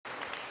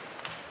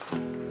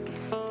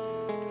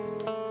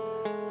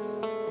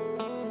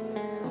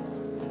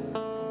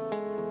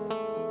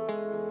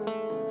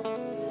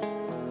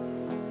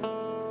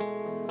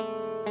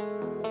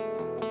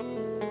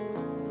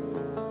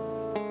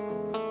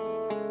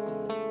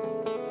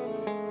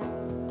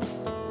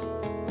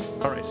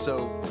All right,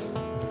 so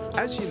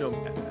as you know,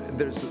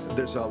 there's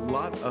a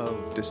lot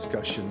of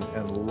discussion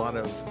and a lot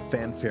of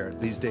fanfare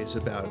these days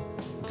about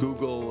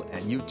Google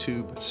and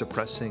YouTube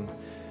suppressing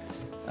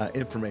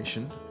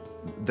information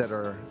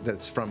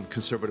that's from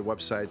conservative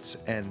websites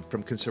and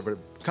from conservative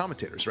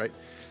commentators, right?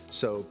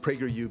 So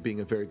PragerU being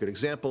a very good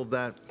example of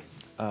that.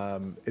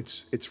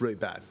 It's really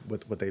bad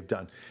what they've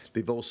done.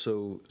 They've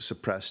also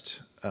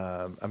suppressed,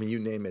 you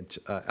name it,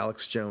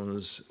 Alex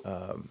Jones,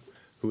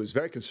 who is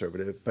very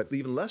conservative, but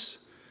even less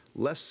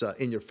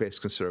in-your-face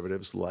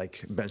conservatives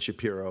like Ben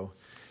Shapiro.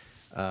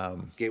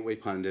 Gateway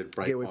Pundit,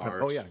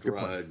 Breitbart,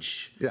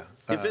 Grudge. Yeah.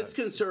 If it's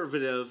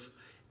conservative,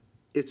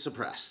 it's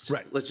suppressed.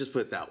 Right. Let's just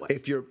put it that way.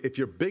 If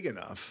you're big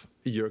enough,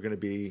 you're going to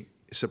be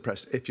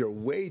suppressed. If you're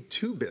way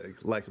too big,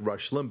 like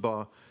Rush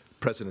Limbaugh,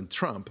 President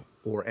Trump,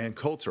 or Ann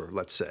Coulter,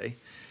 let's say,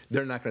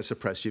 they're not going to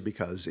suppress you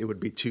because it would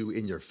be too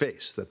in your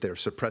face that they're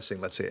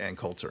suppressing, let's say, Ann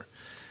Coulter.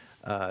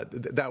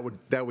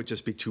 That would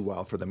just be too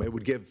wild for them. It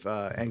would give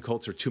Ann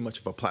Coulter too much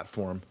of a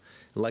platform.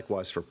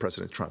 Likewise for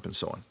President Trump and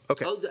so on.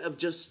 Okay.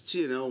 Just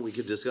we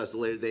could discuss it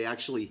later. They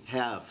actually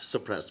have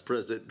suppressed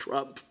President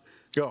Trump.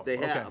 Oh, they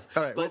have. Okay.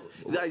 All right. But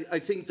I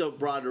think the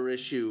broader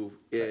issue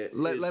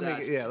let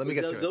me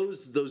get to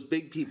it. Those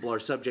big people are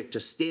subject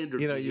to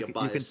standard media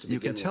bias. You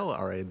can tell,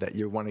 Ari, that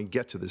you want to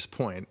get to this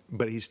point,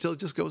 but he still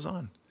just goes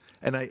on,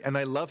 and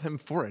I love him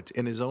for it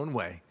in his own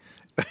way.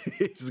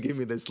 He's giving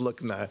me this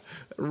look now,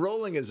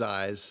 rolling his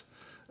eyes.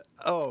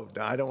 Oh,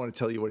 no, I don't want to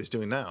tell you what he's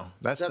doing now.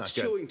 That's not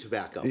good. Chewing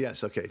tobacco.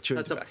 Yes, okay,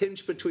 chewing tobacco. That's a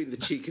pinch between the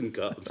cheek and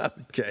gums.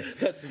 Okay.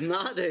 That's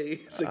not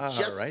a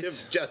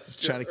suggestive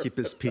gesture. Trying to keep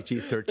this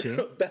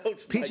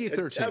PG-13.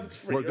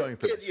 PG-13. We're going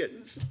for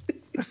this.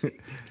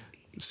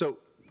 So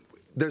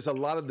there's a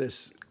lot of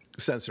this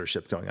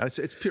censorship going on.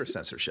 It's pure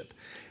censorship.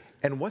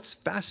 And what's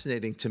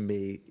fascinating to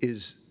me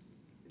is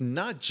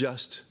not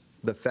just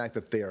the fact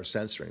that they are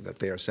censoring,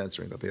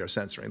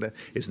 that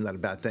isn't that a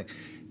bad thing?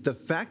 The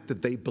fact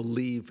that they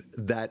believe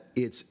that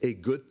it's a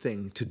good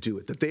thing to do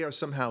it, that they are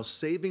somehow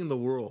saving the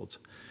world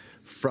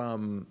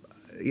from,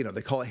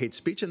 they call it hate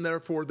speech, and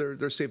therefore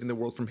they're saving the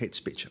world from hate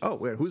speech. Oh,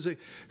 wait,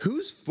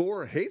 who's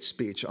for hate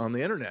speech on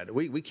the internet?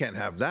 We can't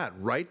have that,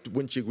 right?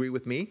 Wouldn't you agree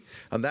with me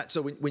on that?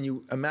 So when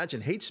you imagine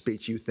hate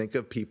speech, you think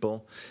of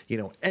people,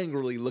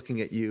 angrily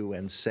looking at you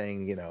and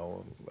saying,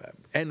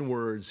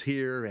 N-words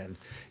here, and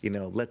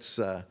let's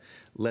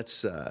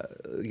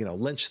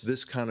lynch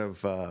this kind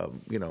of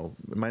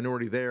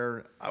minority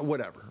there,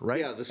 whatever,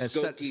 right? Yeah, the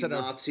Skokie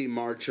Nazi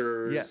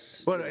marchers.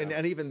 Yes, yeah. Well,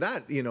 and even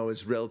that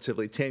is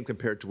relatively tame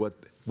compared to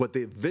what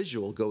the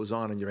visual goes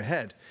on in your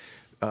head.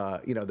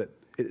 That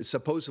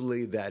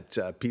supposedly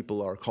that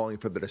people are calling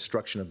for the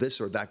destruction of this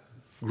or that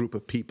group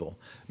of people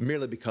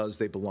merely because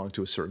they belong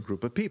to a certain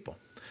group of people,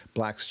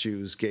 blacks,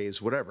 Jews,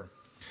 gays, whatever.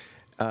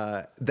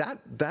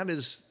 That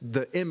is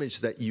the image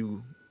that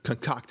you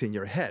concoct in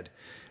your head.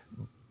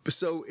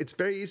 So it's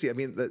very easy. I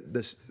mean, the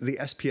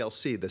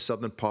SPLC, the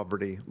Southern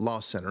Poverty Law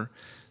Center,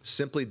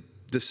 simply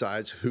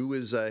decides who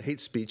is a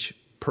hate speech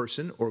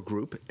person or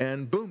group,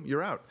 and boom,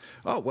 you're out.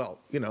 Oh, well,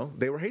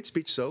 they were hate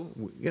speech, so,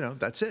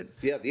 that's it.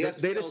 Yeah, the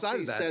SPLC they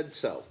decided that. Said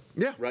so.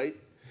 Yeah. Right?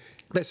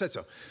 They said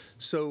so.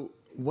 So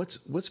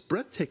what's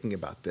breathtaking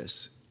about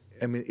this,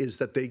 is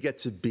that they get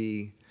to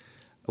be,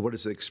 what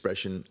is the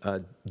expression,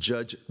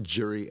 judge,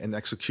 jury, and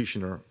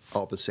executioner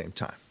all at the same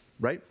time,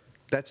 right?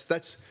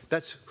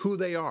 That's who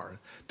they are.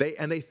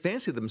 They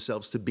fancy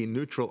themselves to be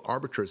neutral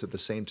arbiters at the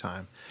same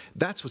time.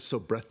 That's what's so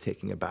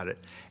breathtaking about it.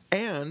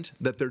 And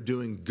that they're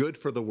doing good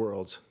for the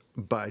world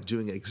by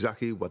doing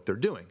exactly what they're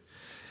doing.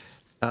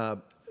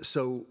 And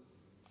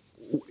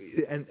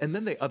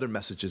then the other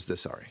message is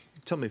this, Ari.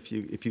 Tell me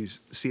if you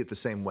see it the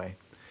same way.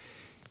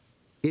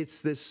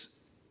 It's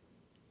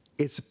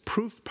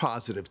proof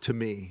positive to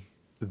me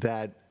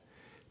that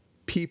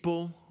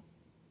people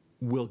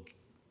will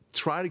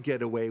try to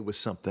get away with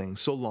something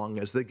so long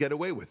as they get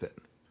away with it,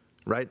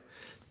 right?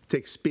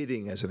 Take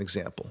speeding as an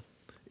example.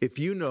 If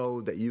you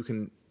know that you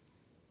can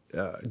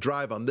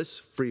drive on this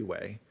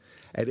freeway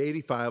at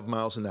 85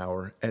 miles an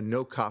hour and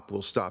no cop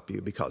will stop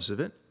you because of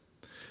it,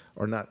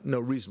 or no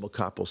reasonable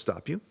cop will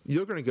stop you,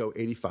 you're going to go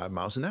 85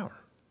 miles an hour,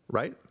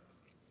 right?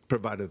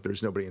 Provided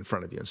there's nobody in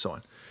front of you and so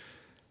on.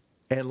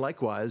 And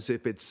likewise,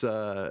 if it's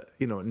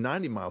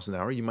 90 miles an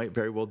hour, you might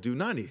very well do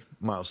 90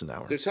 miles an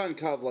hour. There's kind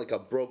of like a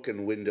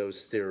broken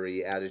windows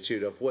theory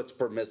attitude of what's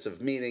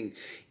permissive, meaning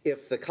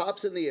if the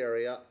cops in the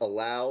area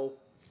allow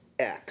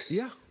X,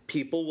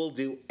 people will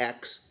do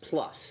X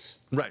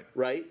plus. Right.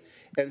 Right?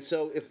 And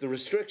so if the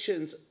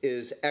restrictions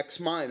is X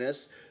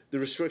minus, the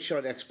restriction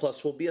on X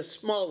plus will be a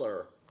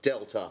smaller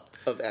delta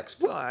of X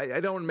plus. Well,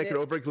 I don't want to make it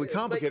overly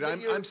complicated.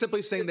 I'm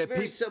simply saying that it's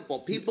very simple.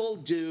 People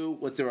do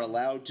what they're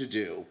allowed to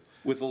do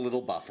with a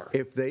little buffer.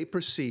 If they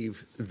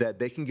perceive that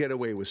they can get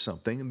away with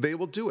something, they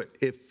will do it.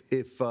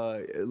 If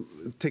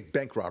take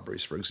bank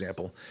robberies, for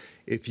example.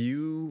 If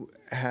you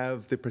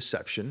have the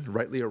perception,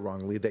 rightly or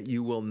wrongly, that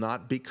you will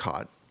not be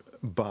caught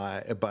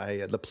by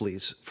the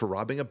police for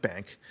robbing a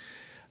bank,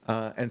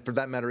 and for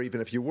that matter,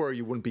 even if you were,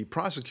 you wouldn't be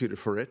prosecuted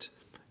for it,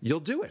 you'll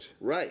do it.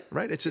 Right.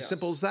 Right? It's as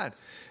simple as that.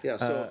 Yeah,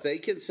 so if they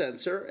can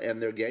censor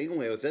and they're getting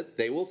away with it,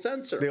 they will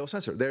censor. They will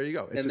censor. There you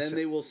go. And then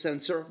they will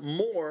censor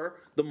more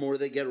the more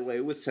they get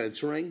away with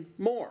censoring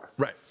more.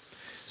 Right.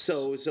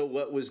 So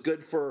what was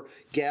good for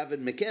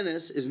Gavin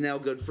McInnes is now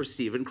good for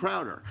Steven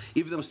Crowder,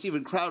 even though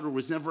Steven Crowder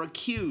was never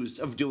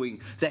accused of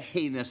doing the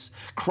heinous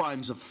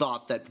crimes of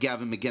thought that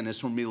Gavin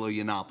McInnes or Milo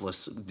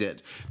Yiannopoulos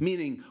did.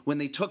 Meaning, when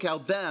they took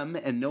out them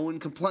and no one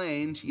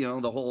complained, you know,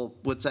 the whole,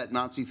 what's that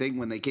Nazi thing,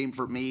 when they came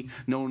for me,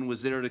 no one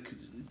was there to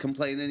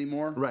complain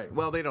anymore? Right.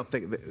 Well, they don't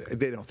think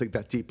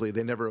that deeply.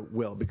 They never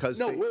will,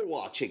 because we're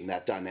watching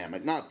that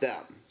dynamic, not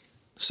them.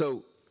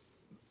 So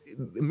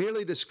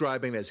merely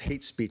describing as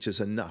hate speech is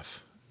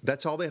enough.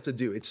 That's all they have to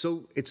do. It's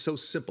so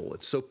simple.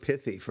 It's so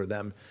pithy for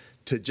them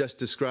to just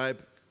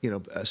describe,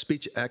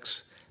 speech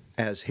X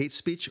as hate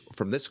speech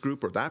from this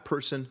group or that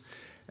person,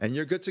 and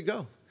you're good to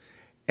go.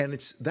 And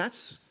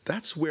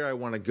that's where I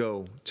want to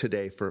go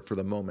today for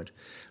the moment.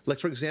 Like,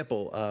 for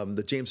example,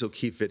 the James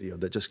O'Keefe video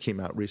that just came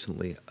out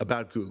recently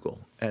about Google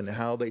and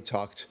how they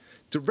talked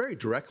very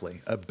directly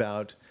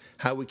about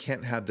how we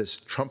can't have this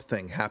Trump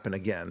thing happen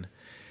again,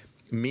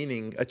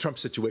 meaning a Trump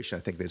situation,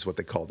 I think is what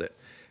they called it.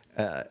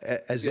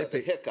 As if a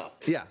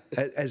hiccup. Yeah,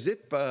 as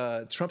if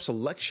Trump's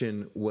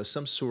election was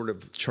some sort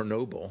of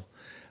Chernobyl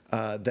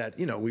that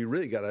we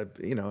really got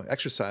to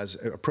exercise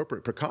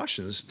appropriate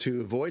precautions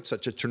to avoid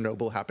such a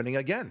Chernobyl happening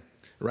again,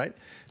 right?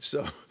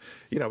 So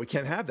we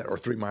can't have that, or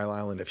 3 Mile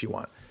Island if you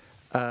want.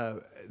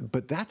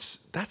 But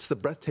that's the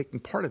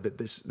breathtaking part of it.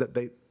 That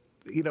they,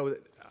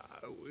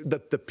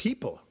 the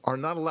people are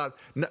not allowed.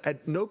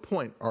 At no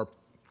point are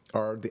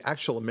the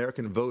actual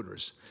American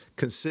voters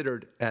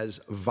considered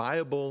as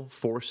viable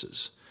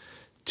forces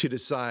to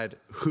decide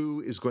who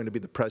is going to be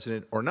the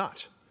president or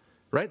not,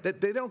 right?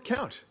 That they don't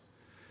count.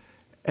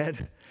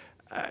 And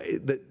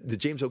the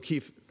James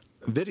O'Keefe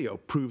video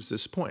proves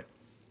this point.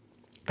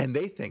 And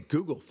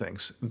Google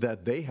thinks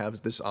that they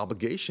have this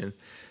obligation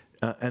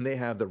and they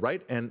have the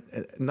right, and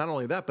not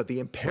only that, but the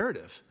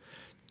imperative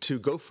to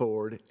go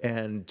forward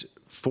and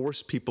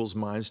force people's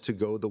minds to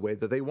go the way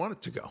that they want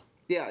it to go.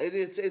 Yeah,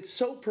 it's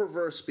so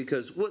perverse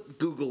because what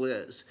Google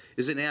is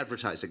an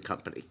advertising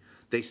company.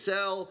 They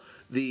sell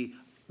they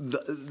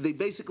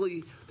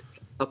basically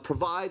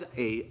provide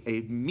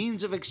a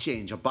means of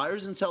exchange, a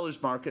buyers and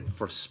sellers market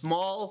for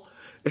small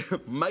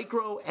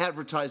micro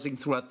advertising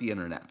throughout the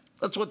internet.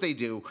 That's what they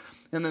do.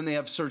 And then they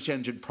have search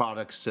engine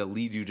products to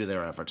lead you to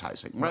their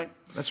advertising, right?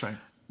 That's right.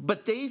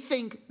 But they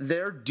think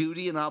their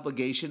duty and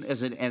obligation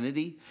as an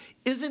entity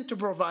isn't to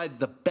provide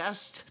the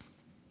best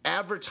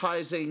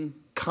advertising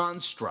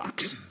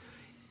construct.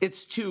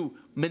 It's to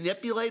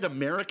manipulate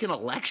American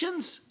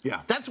elections?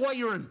 Yeah. That's why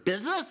you're in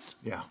business?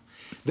 Yeah.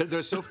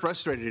 They're so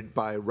frustrated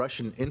by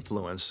Russian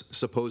influence,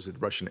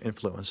 supposed Russian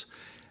influence,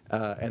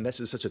 and this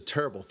is such a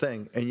terrible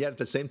thing. And yet at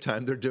the same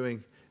time, they're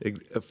doing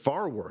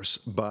far worse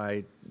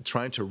by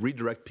trying to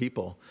redirect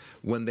people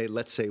when they,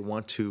 let's say,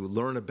 want to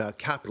learn about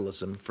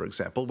capitalism, for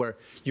example, where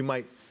you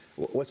might,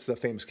 what's the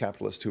famous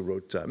capitalist who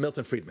wrote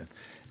Milton Friedman?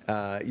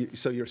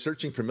 So you're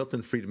searching for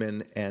Milton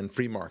Friedman and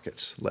free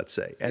markets, let's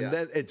say, and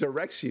then it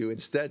directs you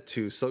instead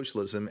to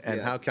socialism and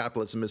how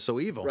capitalism is so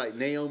evil. Right,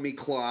 Naomi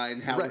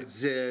Klein, Howard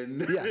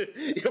Zinn,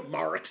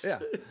 Marx. Yeah.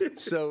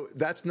 So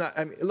that's not.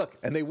 I mean, look,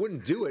 and they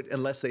wouldn't do it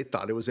unless they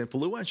thought it was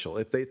influential.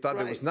 If they thought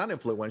it was not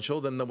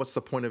influential, then what's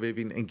the point of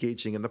even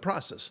engaging in the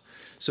process?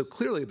 So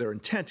clearly, their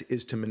intent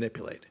is to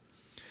manipulate,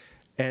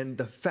 and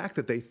the fact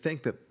that they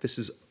think that this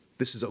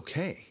is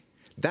okay,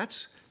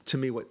 that's to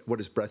me what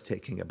is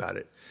breathtaking about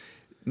it.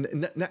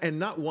 And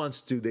not once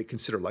do they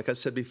consider, like I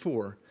said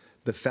before,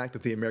 the fact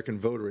that the American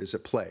voter is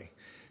at play.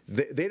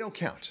 They don't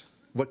count.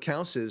 What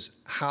counts is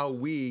how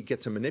we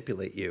get to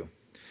manipulate you,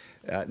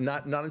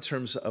 not in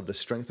terms of the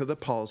strength of the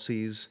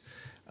policies.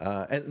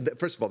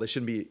 First of all, they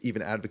shouldn't be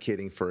even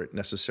advocating for it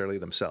necessarily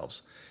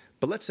themselves.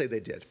 But let's say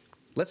they did.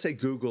 Let's say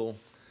Google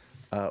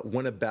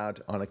went about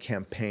on a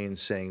campaign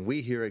saying,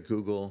 we here at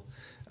Google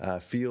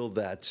feel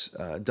that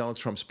Donald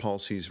Trump's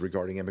policies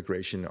regarding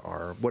immigration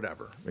are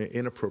whatever,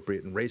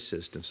 inappropriate and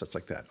racist and stuff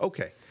like that.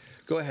 Okay,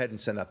 go ahead and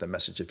send out the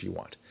message if you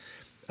want.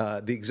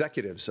 The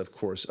executives, of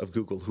course, of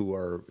Google, who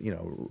are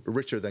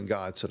richer than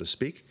God, so to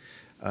speak,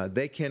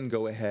 they can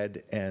go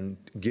ahead and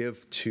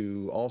give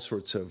to all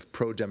sorts of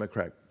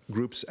pro-Democrat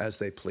groups as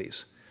they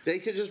please. They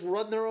could just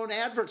run their own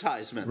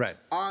advertisements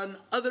on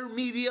other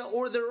media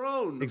or their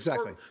own.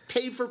 Exactly.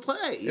 Pay for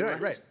play.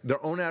 Right.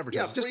 Their own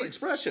advertisements. Yeah, free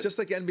expression. Just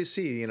like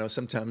NBC,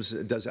 sometimes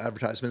does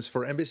advertisements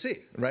for NBC,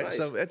 right?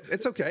 So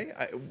it's okay.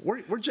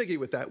 We're jiggy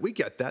with that. We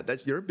get that.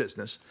 That's your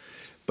business.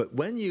 But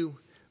when you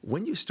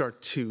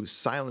start to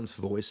silence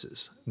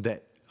voices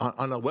that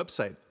on a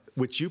website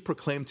which you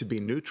proclaim to be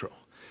neutral,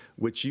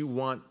 which you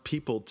want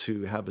people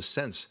to have a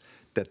sense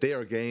that they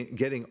are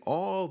getting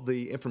all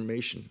the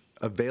information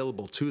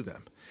available to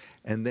them,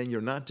 and then you're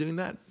not doing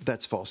that,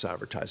 that's false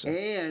advertising.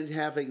 And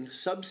having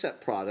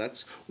subset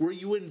products where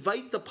you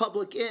invite the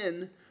public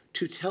in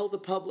to tell the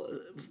public,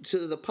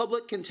 so the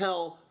public can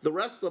tell the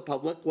rest of the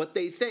public what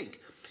they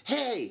think.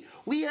 Hey,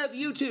 we have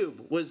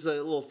YouTube. Was the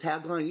little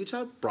tagline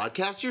YouTube?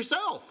 Broadcast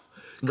yourself.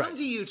 Come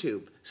to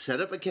YouTube, set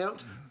up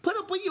account, put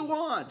up what you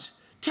want.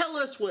 Tell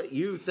us what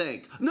you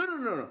think.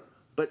 No.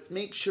 But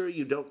make sure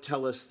you don't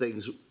tell us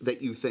things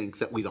that you think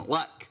that we don't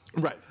like.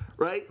 Right.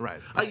 Right?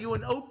 Are you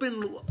an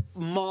open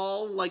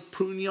mall like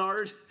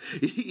Pruneyard,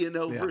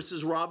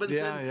 versus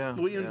Robinson?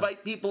 Where you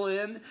invite people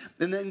in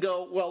and then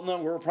go, well, no,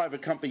 we're a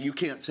private company. You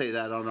can't say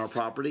that on our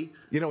property.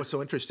 What's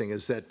so interesting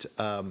is that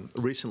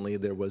recently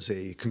there was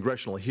a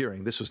congressional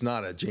hearing. This was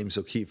not a James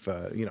O'Keefe,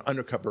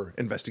 undercover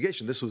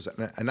investigation. This was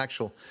an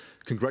actual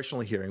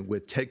congressional hearing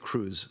with Ted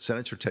Cruz,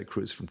 Senator Ted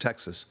Cruz from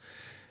Texas,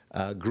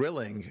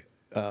 grilling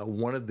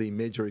one of the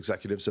major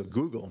executives of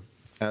Google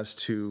as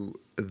to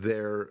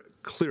their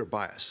clear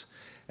bias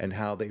and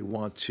how they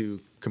want to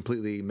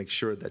completely make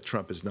sure that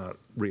Trump is not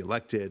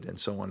reelected and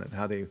so on, and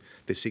how they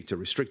seek to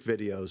restrict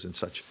videos and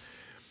such.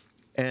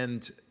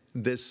 And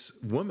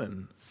this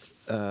woman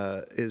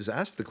is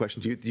asked the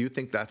question, do you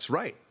think that's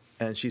right?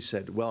 And she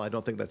said, well, I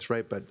don't think that's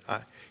right, but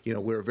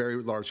we're a very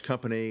large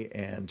company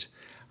and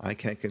I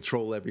can't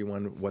control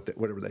everyone,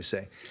 whatever they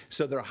say.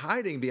 So they're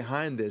hiding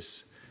behind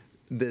this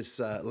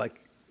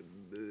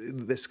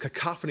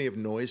cacophony of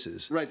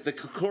noises. Right, the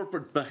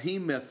corporate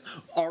behemoth,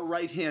 our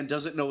right hand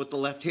doesn't know what the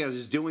left hand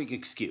is doing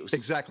excuse.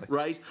 Exactly.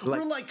 Right?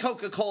 We're like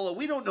Coca-Cola.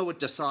 We don't know what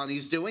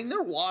Dasani's doing.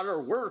 They're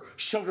water. We're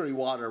sugary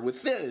water with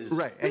fizz.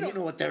 Right. We don't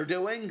know what they're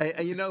doing.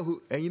 And you know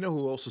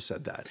who also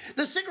said that?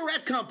 The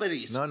cigarette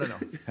companies. No.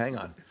 Hang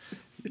on.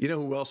 You know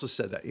who also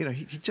said that?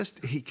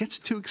 He gets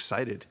too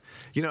excited.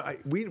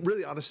 We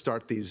really ought to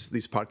start these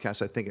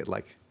podcasts, I think, at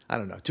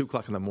 2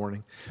 o'clock in the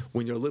morning,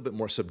 when you're a little bit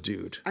more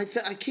subdued. I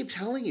keep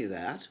telling you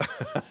that.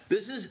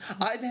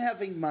 I'm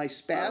having my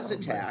spaz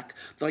attack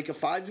like a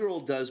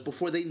 5-year-old does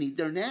before they need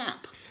their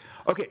nap.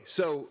 Okay,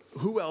 so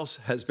who else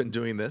has been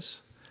doing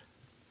this?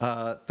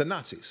 The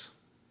Nazis,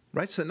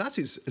 right? So the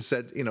Nazis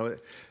said,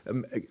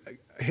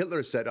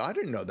 Hitler said, I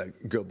didn't know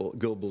that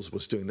Goebbels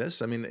was doing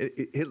this. I mean,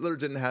 Hitler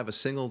didn't have a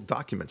single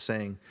document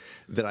saying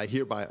that I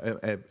hereby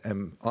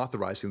am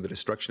authorizing the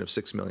destruction of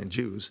 6 million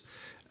Jews.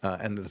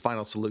 And the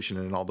final solution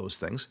and all those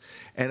things.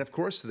 And of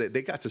course,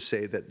 they got to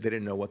say that they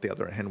didn't know what the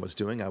other hand was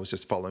doing. I was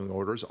just following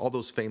orders, all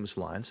those famous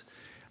lines.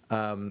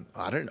 I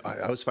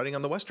was fighting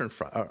on the Western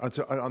front,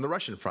 on the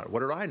Russian front. What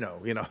did I know?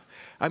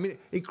 I mean,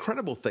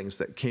 incredible things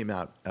that came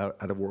out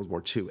of World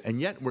War II. And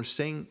yet we're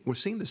seeing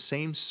the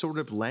same sort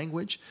of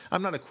language.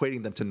 I'm not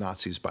equating them to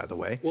Nazis, by the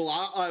way. Well,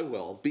 I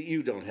will, but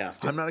you don't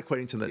have to. I'm not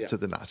equating to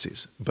the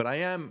Nazis. But I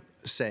am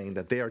saying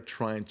that they are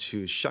trying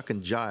to shuck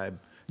and jive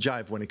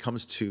when it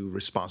comes to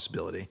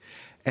responsibility,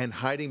 and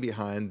hiding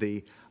behind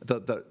the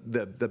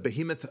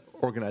behemoth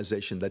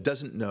organization that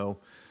doesn't know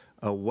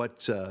what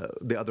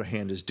the other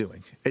hand is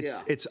doing.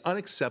 It's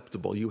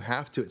unacceptable. You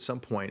have to, at some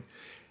point,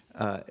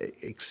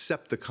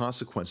 accept the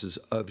consequences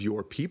of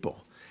your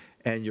people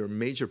and your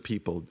major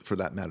people, for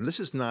that matter.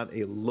 This is not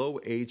a low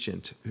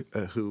agent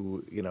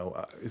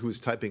who's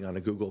typing on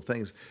a Google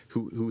things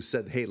who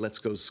said, "Hey, let's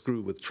go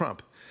screw with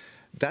Trump."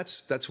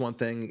 That's one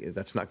thing.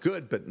 That's not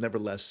good, but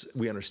nevertheless,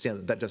 we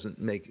understand that doesn't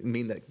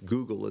mean that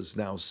Google is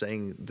now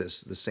saying the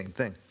same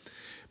thing.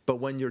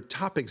 But when your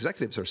top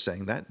executives are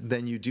saying that,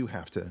 then you do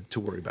have to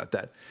worry about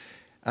that.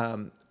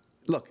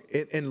 Look,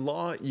 in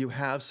law, you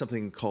have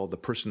something called the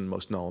person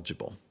most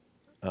knowledgeable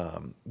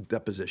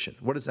deposition.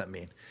 What does that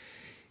mean?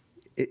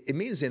 It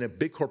means in a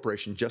big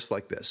corporation just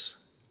like this,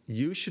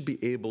 you should be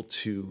able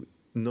to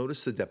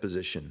notice the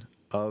deposition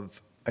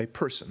of a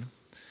person.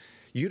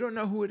 You don't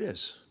know who it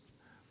is.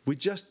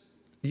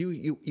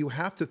 You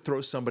have to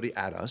throw somebody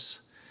at us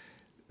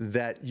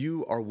that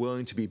you are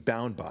willing to be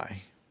bound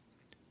by,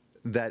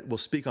 that will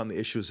speak on the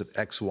issues of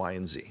X, Y,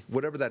 and Z,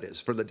 whatever that is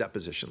for the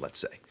deposition, let's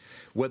say.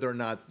 Whether or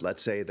not,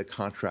 let's say, the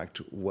contract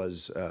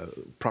was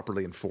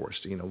properly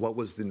enforced. What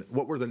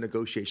were the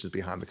negotiations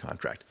behind the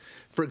contract,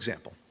 for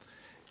example.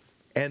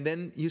 And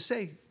then you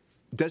say,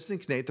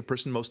 designate the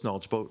person most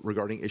knowledgeable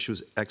regarding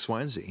issues X,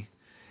 Y, and Z.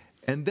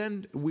 And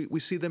then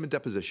we see them in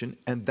deposition,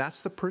 and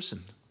that's the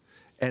person.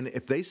 And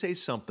if they say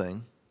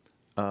something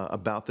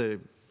about the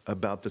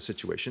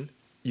situation,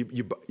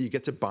 you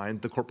get to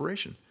bind the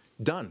corporation.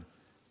 Done.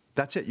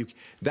 That's it.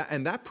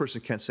 And that person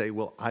can't say,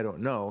 well, I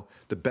don't know.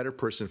 The better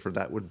person for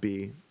that would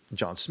be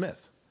John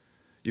Smith.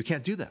 You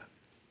can't do that.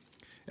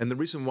 And the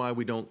reason why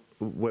we don't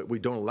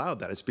allow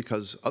that is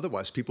because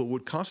otherwise people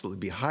would constantly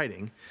be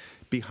hiding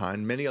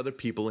behind many other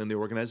people in the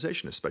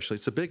organization, especially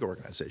it's a big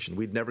organization.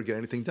 We'd never get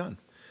anything done.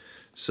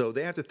 So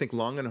they have to think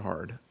long and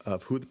hard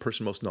of who the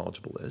person most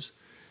knowledgeable is,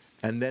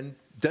 and then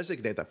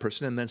designate that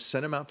person and then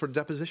send him out for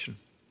deposition.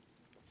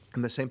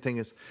 And the same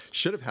thing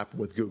should have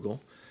happened with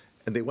Google.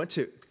 And they went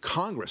to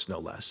Congress, no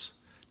less,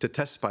 to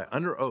testify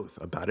under oath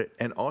about it.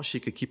 And all she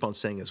could keep on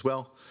saying is,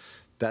 well,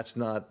 that's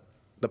not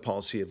the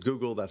policy of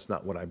Google. That's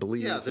not what I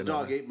believe. Yeah, the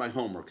dog ate my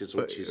homework is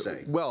what she's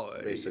saying. Well,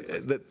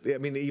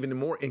 even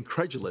more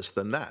incredulous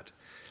than that.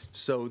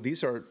 So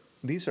these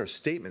are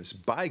statements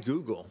by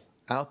Google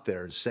out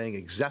there saying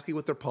exactly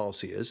what their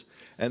policy is,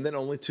 and then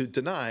only to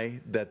deny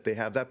that they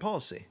have that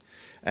policy.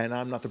 And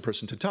I'm not the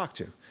person to talk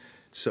to.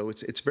 So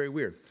it's very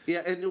weird.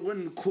 Yeah, and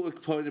one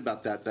quick point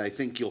about that I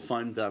think you'll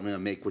find that I'm going to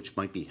make, which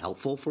might be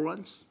helpful for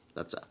once,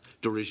 that's a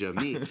derision of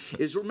me,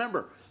 is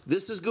remember,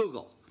 this is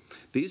Google.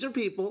 These are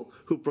people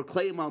who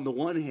proclaim on the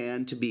one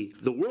hand to be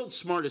the world's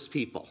smartest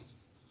people.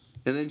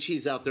 And then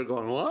she's out there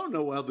going, well, I don't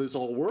know how this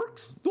all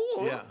works.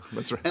 Yeah,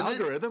 that's right.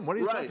 Algorithm? What are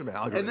you talking about?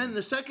 Algorithm. And then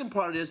the second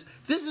part is,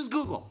 this is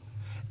Google.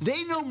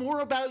 They know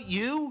more about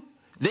you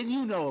than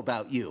you know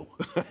about you.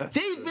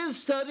 They've been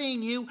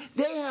studying you.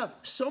 They have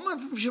so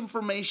much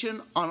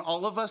information on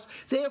all of us.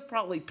 They have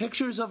probably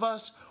pictures of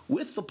us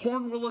with the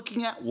porn we're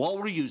looking at while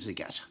we're using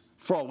it,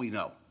 for all we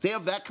know. They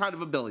have that kind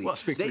of ability. Well,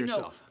 speak for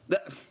yourself.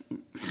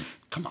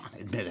 Come on,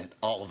 admit it.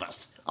 All of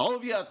us. All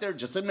of you out there,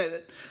 just admit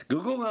it.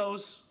 Google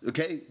knows,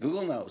 okay?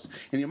 Google knows.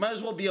 And you might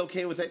as well be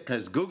okay with it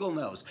because Google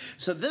knows.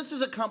 So this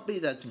is a company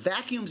that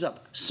vacuums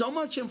up so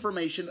much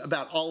information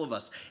about all of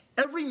us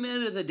every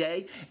minute of the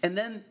day, and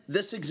then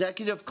this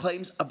executive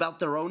claims about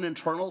their own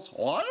internals.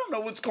 Oh, I don't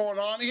know what's going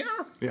on here.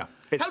 Yeah.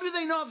 How do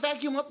they not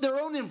vacuum up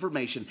their own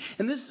information?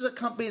 And this is a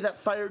company that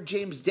fired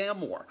James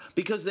Damore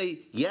because they,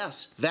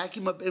 yes,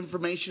 vacuum up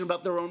information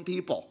about their own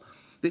people.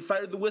 They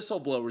fired the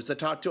whistleblowers that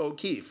talked to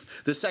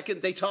O'Keefe the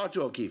second they talked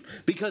to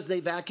O'Keefe because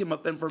they vacuum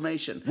up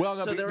information. Well,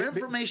 no, so they're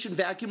information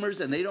vacuumers,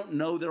 and they don't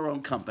know their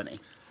own company.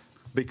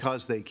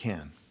 Because they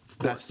can.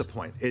 That's the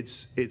point.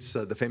 It's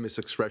the famous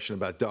expression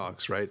about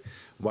dogs, right?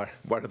 Why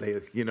do they,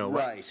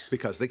 right?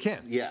 Because they can.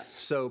 Yes.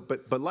 So,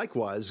 but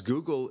likewise,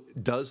 Google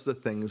does the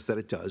things that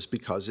it does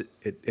because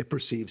it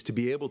perceives to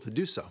be able to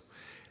do so.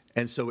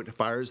 And so it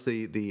fires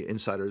the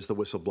insiders, the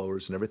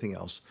whistleblowers, and everything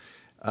else.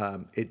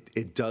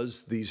 It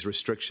does these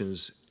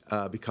restrictions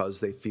because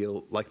they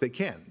feel like they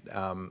can.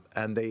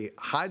 And they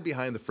hide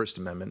behind the First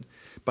Amendment.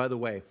 By the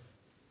way,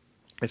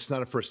 it's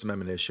not a First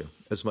Amendment issue,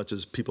 as much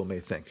as people may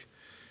think.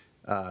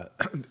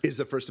 Is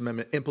the First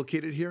Amendment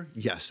implicated here?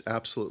 Yes,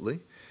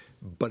 absolutely.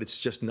 But it's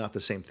just not the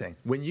same thing.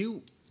 When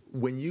you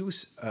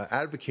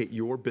advocate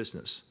your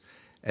business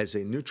as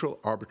a neutral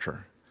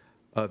arbiter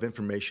of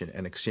information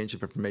and exchange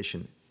of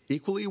information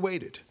equally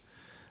weighted,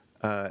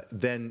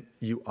 then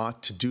you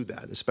ought to do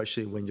that,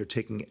 especially when you're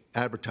taking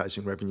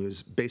advertising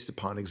revenues based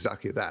upon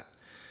exactly that.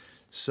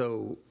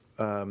 So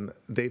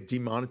they've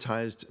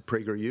demonetized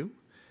PragerU.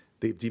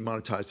 They've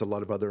demonetized a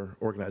lot of other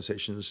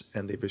organizations,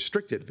 and they've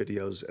restricted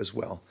videos as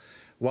well,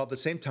 while at the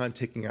same time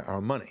taking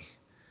our money.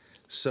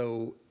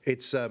 So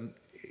it's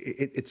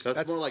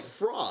that's more like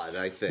fraud,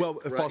 I think. Well,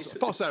 right?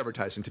 false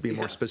advertising, to be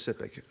more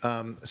specific.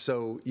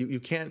 So you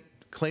can't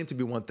claim to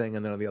be one thing,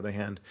 and then on the other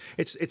hand,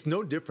 it's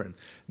no different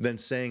than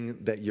saying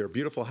that your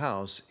beautiful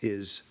house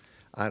is,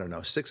 I don't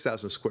know,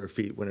 6,000 square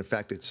feet, when in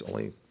fact it's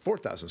only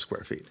 4,000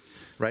 square feet,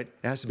 right?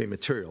 It has to be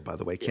material, by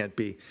the way. It can't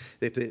be,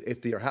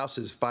 if your house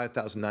is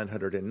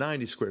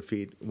 5,990 square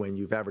feet when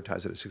you've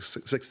advertised it at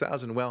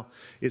 6,000, well,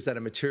 is that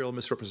a material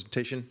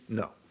misrepresentation?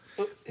 No.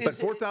 But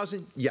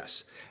 4,000,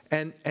 yes.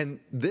 And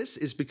this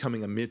is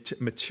becoming a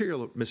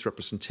material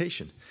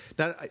misrepresentation.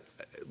 Now,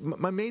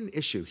 my main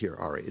issue here,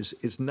 Ari,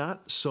 is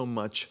not so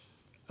much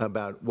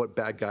about what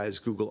bad guys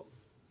Google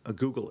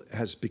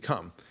has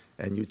become,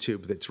 and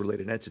YouTube, that's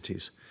related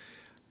entities.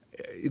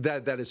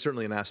 That is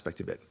certainly an aspect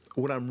of it.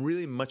 What I'm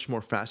really much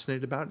more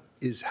fascinated about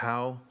is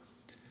how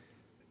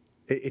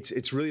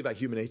it's really about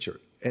human nature,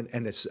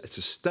 and it's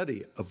a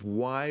study of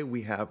why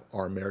we have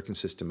our American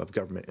system of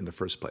government in the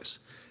first place.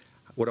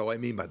 What do I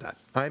mean by that?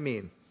 I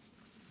mean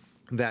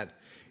that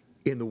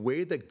in the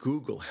way that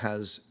Google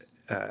has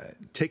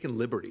taken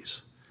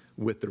liberties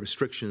with the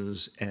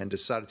restrictions and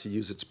decided to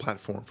use its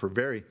platform for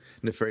very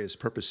nefarious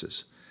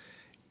purposes,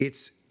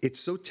 it's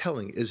so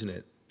telling, isn't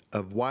it,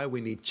 of why we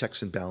need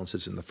checks and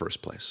balances in the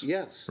first place.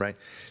 Yes. Right?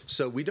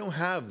 So we don't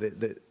have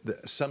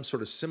some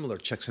sort of similar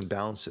checks and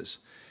balances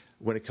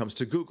when it comes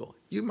to Google.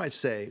 You might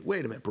say,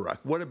 wait a minute, Barak,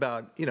 what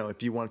about,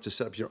 if you wanted to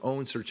set up your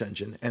own search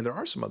engine, and there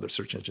are some other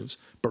search engines,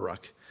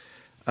 Barak,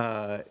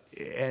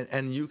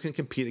 and you can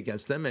compete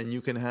against them, and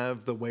you can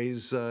have the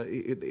ways,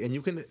 and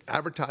you can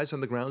advertise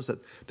on the grounds that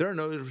there are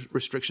no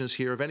restrictions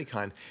here of any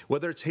kind,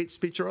 whether it's hate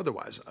speech or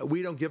otherwise.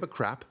 We don't give a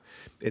crap.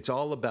 It's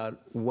all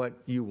about what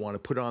you want to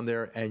put on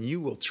there, and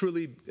you will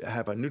truly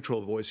have a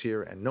neutral voice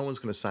here, and no one's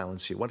going to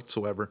silence you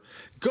whatsoever.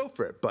 Go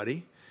for it,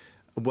 buddy.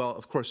 Well,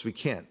 of course we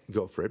can't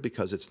go for it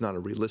because it's not a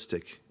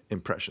realistic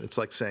impression. It's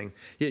like saying,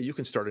 yeah, you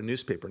can start a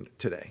newspaper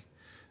today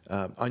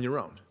on your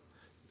own.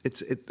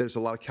 There's a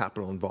lot of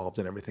capital involved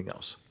and everything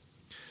else.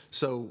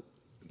 So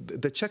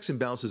the checks and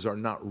balances are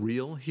not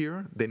real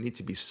here. They need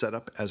to be set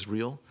up as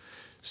real.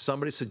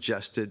 Somebody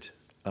suggested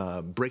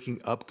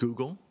breaking up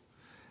Google.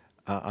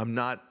 I'm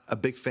not a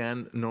big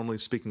fan, normally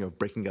speaking, of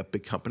breaking up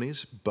big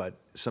companies, but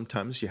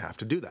sometimes you have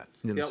to do that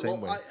in the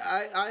same way.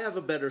 I have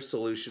a better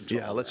solution to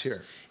all this. Let's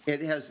hear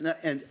it.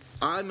 And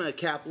I'm a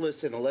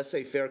capitalist and a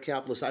laissez-faire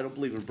capitalist. I don't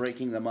believe in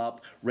breaking them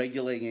up,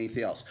 regulating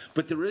anything else.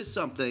 But there is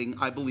something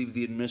I believe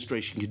the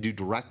administration can do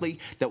directly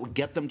that would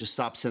get them to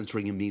stop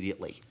censoring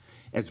immediately.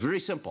 And it's very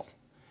simple.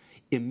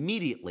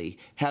 Immediately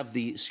have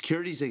the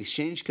Securities and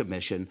Exchange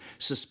Commission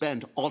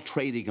suspend all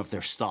trading of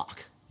their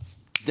stock.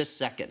 this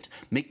second.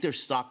 Make their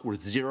stock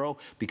worth zero,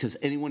 because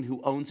anyone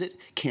who owns it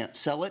can't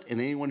sell it, and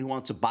anyone who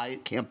wants to buy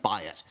it can't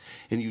buy it.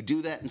 And you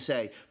do that and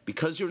say,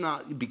 because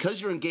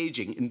you're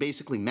engaging in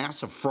basically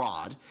massive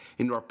fraud,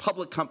 and you're a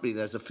public company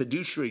that has a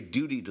fiduciary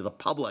duty to the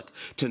public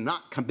to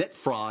not commit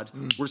fraud,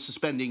 we're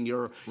suspending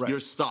your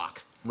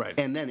stock. Right.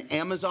 And then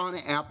Amazon,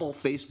 Apple,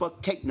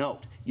 Facebook, take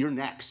note. You're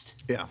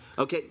next. Yeah.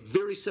 Okay,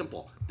 very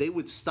simple. They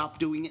would stop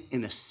doing it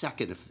in a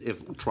second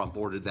if Trump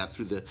ordered that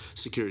through the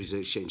Securities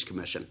and Exchange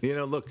Commission.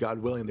 Look,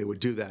 God willing, they would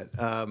do that.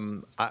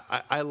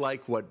 I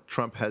like what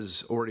Trump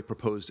has already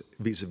proposed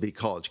vis-a-vis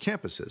college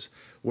campuses,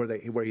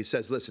 where he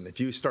says, listen, if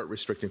you start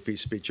restricting free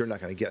speech, you're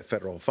not going to get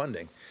federal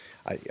funding.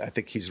 I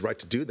think he's right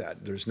to do that.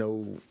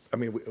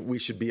 We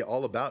should be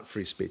all about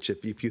free speech.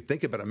 If you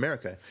think about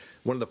America,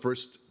 one of the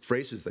first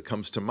phrases that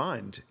comes to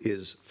mind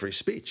is free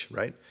speech,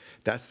 right?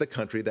 That's the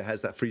country that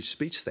has that free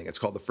speech thing. It's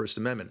called the First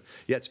Amendment.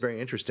 Yeah, it's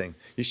very interesting.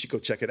 You should go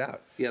check it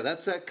out. Yeah,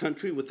 that's that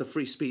country with the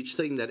free speech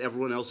thing that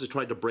everyone else has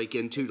tried to break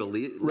into to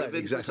live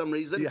in for some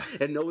reason,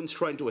 and no one's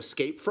trying to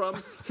escape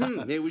from.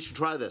 Maybe we should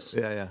try this.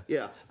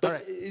 Yeah.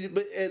 But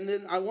and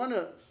then I want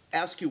to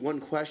ask you one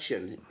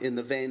question in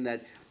the vein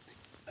that,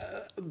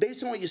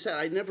 based on what you said,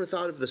 I never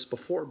thought of this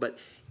before, but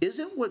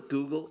isn't what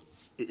Google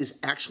is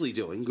actually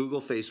doing, Google,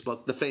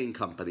 Facebook, the FANG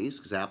companies,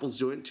 because Apple's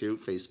doing it too,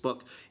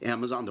 Facebook,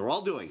 Amazon, they're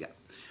all doing it.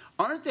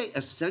 Aren't they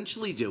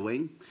essentially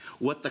doing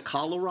what the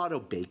Colorado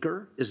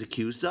baker is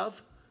accused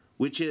of,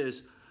 which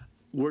is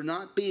we're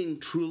not being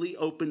truly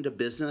open to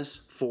business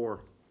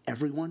for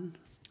everyone?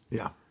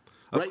 Yeah,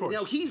 of course.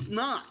 Now, he's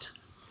not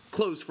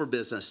closed for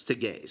business to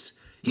gays.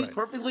 He's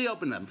perfectly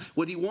open to them.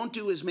 What he won't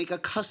do is make a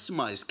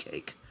customized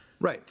cake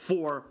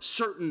for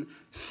certain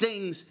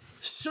things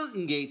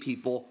certain gay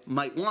people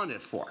might want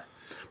it for.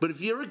 But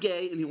if you're a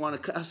gay and you want a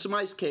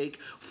customized cake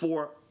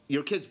for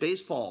your kid's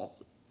baseball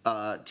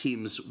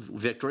team's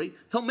victory,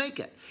 he'll make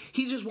it.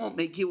 He just won't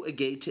make you a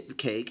gay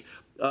cake,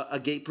 a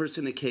gay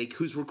person a cake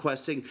who's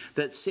requesting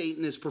that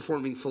Satan is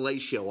performing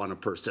fellatio on a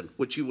person,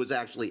 which he was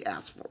actually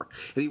asked for.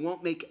 And he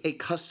won't make a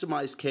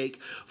customized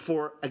cake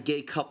for a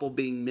gay couple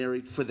being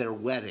married for their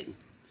wedding.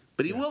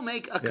 But he will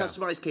make a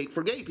customized cake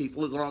for gay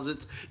people as long as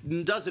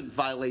it doesn't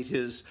violate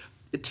his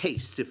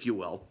taste, if you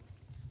will,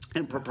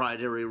 and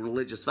proprietary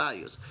religious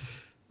values.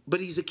 But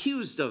he's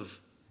accused of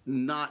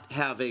not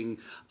having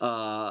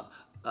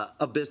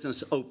a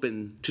business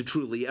open to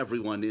truly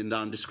everyone in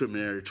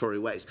non-discriminatory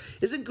ways.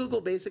 Isn't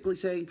Google basically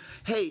saying,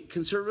 hey,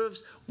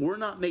 conservatives, we're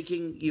not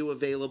making you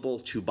available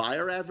to buy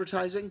our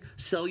advertising,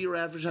 sell your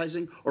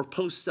advertising, or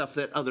post stuff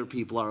that other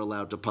people are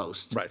allowed to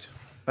post? Right.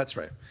 That's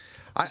right.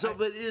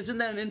 But isn't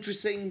that an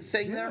interesting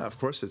thing there? Yeah, of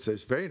course.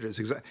 It's very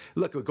interesting.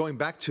 Look, going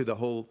back to the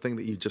whole thing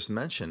that you just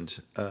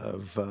mentioned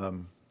of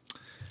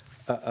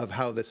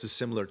how this is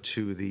similar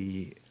to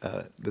the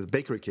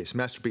bakery case,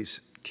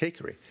 Masterpiece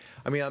Cakery.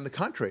 On the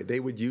contrary, they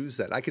would use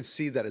that. I could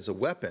see that as a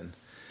weapon.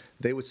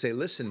 They would say,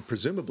 listen,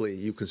 presumably,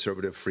 you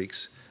conservative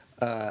freaks,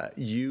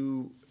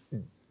 you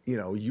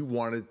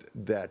wanted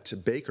that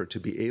baker to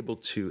be able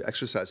to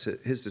exercise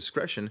his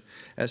discretion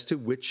as to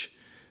which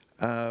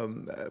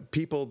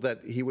people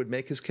that he would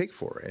make his cake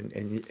for. And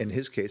in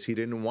his case, he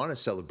didn't want to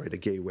celebrate a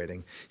gay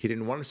wedding. He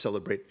didn't want to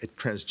celebrate a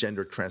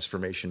transgender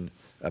transformation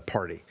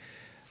party.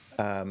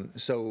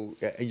 So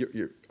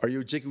are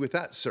you jiggy with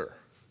that, sir?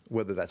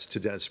 Whether that's to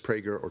Dennis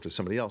Prager or to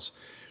somebody else.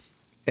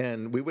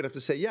 And we would have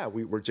to say, yeah,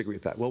 we're jiggy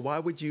with that. Well, why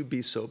would you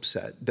be so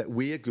upset that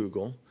we at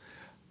Google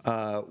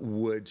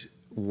would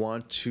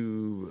want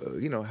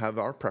to have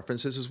our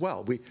preferences as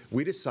well?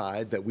 We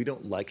decide that we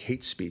don't like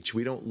hate speech.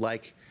 We don't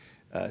like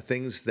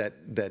things that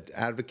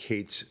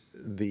advocate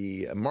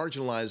the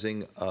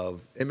marginalizing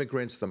of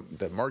immigrants, the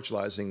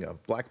marginalizing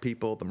of black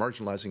people, the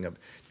marginalizing of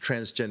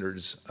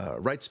transgenders,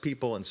 rights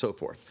people, and so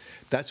forth.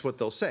 That's what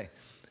they'll say.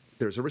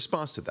 There's a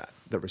response to that.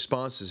 The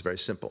response is very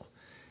simple.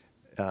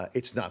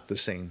 It's not the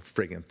same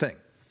friggin' thing.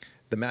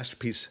 The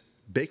Masterpiece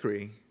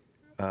Bakery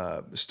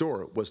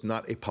store was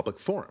not a public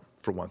forum,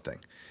 for one thing.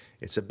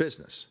 It's a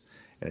business.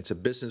 And it's a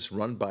business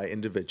run by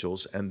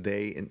individuals, and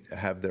they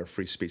have their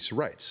free speech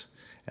rights.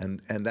 And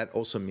that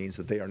also means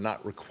that they are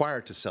not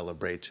required to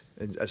celebrate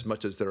as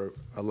much as they're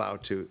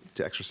allowed to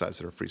exercise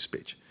their free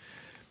speech.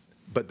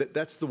 But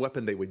that's the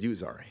weapon they would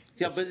use, Ari.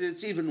 Yeah, but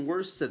it's even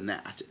worse than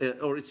that,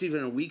 or it's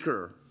even a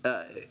weaker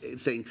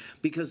thing,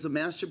 because the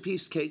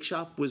Masterpiece Cake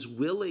Shop was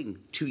willing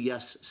to,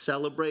 yes,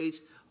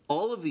 celebrate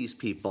all of these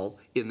people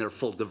in their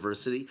full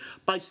diversity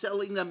by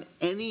selling them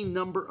any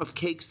number of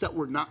cakes that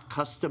were not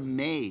custom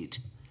made.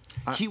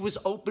 He was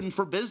open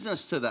for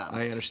business to them.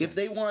 I understand. If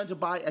they wanted to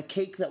buy a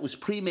cake that was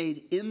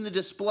pre-made in the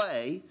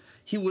display,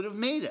 he would have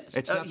made it.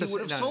 He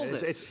would have sold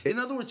it. In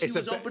other words, he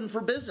was open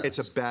for business.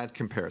 It's a bad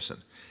comparison.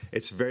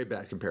 It's a very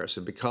bad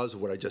comparison because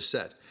of what I just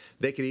said.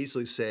 They could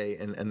easily say,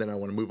 and then I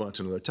want to move on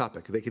to another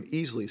topic. They could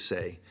easily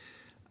say,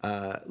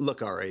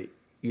 look, Ari,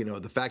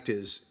 the fact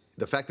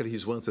that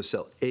he's willing to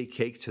sell a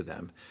cake to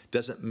them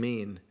doesn't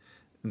mean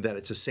that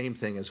it's the same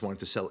thing as wanting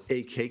to sell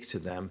a cake to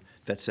them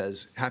that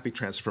says Happy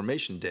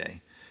Transformation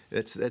Day.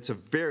 That's a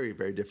very,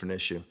 very different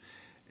issue.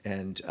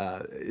 And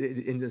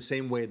in the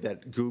same way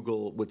that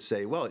Google would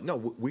say, well, no,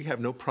 we have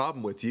no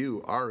problem with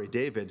you, Ari,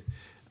 David,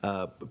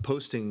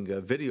 posting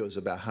videos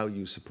about how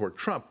you support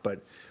Trump,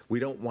 but we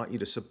don't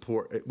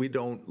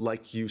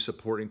like you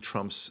supporting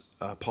Trump's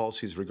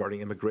policies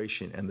regarding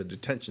immigration and the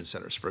detention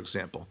centers, for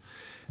example.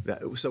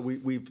 So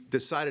we've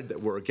decided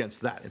that we're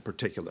against that in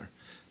particular.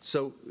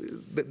 So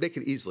they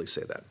could easily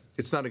say that.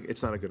 It's not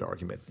a good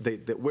argument.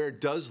 That where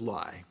it does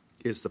lie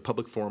is the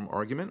public forum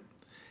argument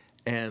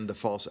and the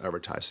false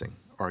advertising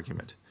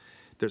argument.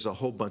 There's a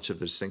whole bunch of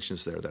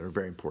distinctions there that are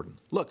very important.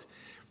 Look,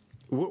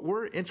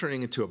 we're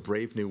entering into a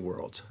brave new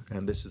world,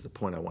 and this is the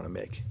point I want to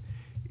make.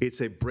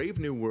 It's a brave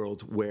new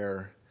world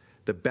where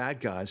the bad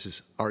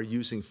guys are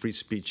using free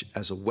speech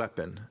as a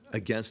weapon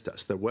against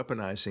us. They're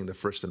weaponizing the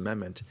First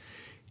Amendment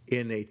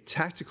in a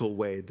tactical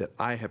way that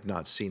I have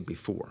not seen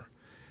before.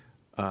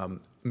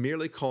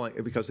 Merely calling,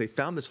 because they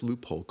found this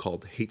loophole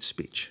called hate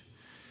speech.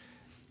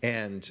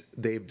 And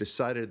they've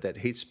decided that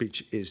hate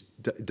speech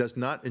does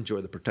not enjoy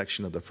the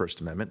protection of the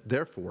First Amendment.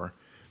 Therefore,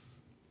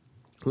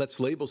 let's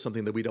label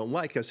something that we don't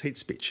like as hate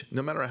speech,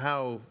 no matter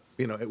how,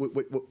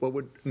 what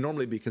would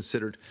normally be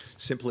considered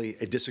simply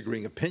a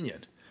disagreeing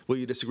opinion. Will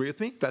you disagree with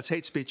me? That's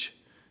hate speech.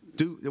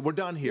 We're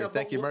done here.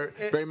 Thank you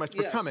very much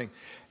for coming.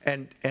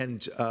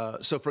 And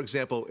so, for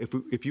example,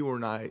 if you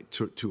and I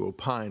to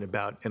opine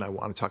about, and I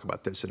want to talk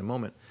about this in a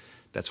moment,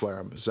 that's where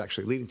I was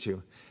actually leading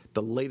to,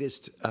 the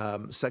latest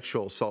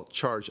sexual assault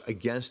charge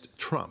against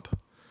Trump,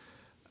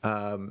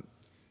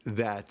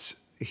 that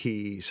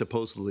he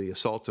supposedly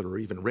assaulted or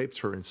even raped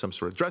her in some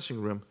sort of dressing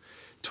room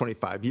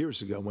 25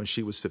 years ago when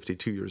she was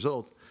 52 years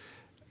old.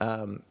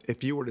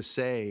 If you were to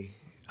say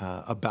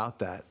about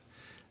that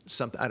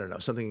something, I don't know,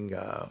 something,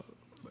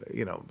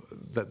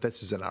 that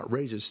this is an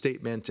outrageous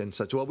statement and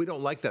such, well, we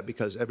don't like that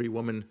because every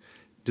woman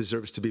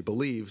deserves to be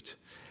believed,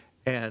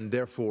 and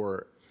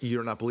therefore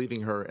you're not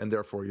believing her, and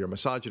therefore you're a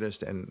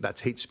misogynist, and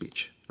that's hate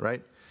speech,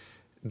 right?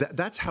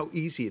 That's how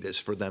easy it is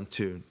for them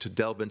to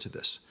delve into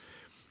this.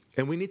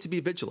 And we need to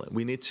be vigilant.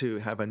 We need to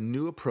have a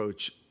new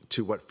approach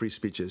to what free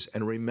speech is,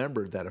 and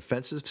remember that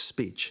offensive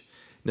speech,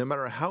 no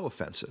matter how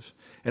offensive,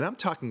 and I'm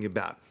talking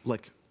about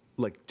like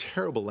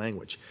terrible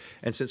language.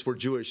 And since we're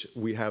Jewish,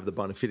 we have the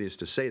bona fides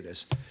to say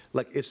this.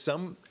 Like if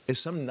some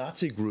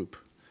Nazi group,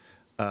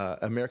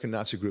 American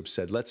Nazi group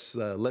said, let's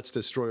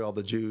destroy all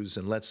the Jews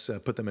and let's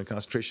put them in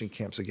concentration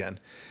camps again,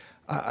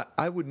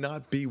 I would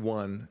not be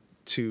one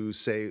to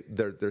say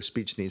their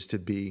speech needs to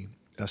be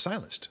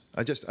silenced.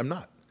 I'm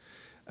not.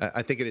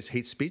 I think it is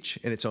hate speech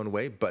in its own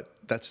way, but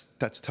that's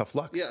tough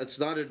luck. Yeah, it's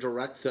not a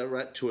direct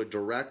threat to a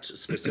direct,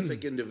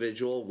 specific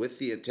individual with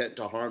the intent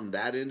to harm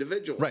that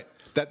individual. Right.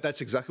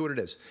 That's exactly what it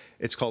is.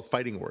 It's called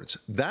fighting words.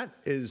 That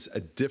is a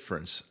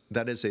difference.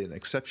 That is an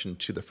exception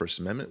to the First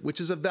Amendment,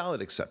 which is a valid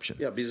exception.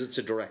 Yeah, because it's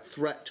a direct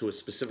threat to a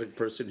specific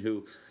person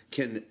who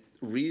can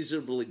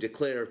reasonably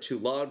declare to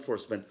law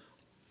enforcement,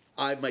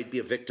 I might be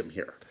a victim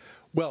here.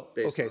 Well,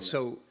 okay,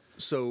 so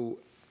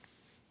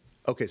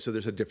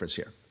there's a difference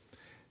here.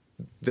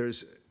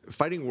 There's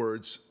fighting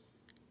words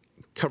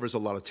covers a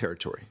lot of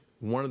territory.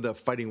 One of the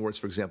fighting words,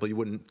 for example, you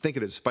wouldn't think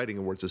it as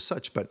fighting words as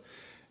such, but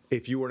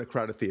if you were in a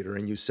crowded theater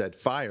and you said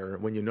fire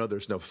when you know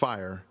there's no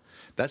fire,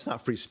 that's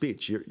not free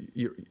speech.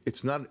 You're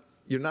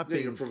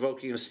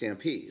provoking a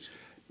stampede.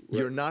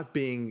 You're not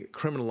being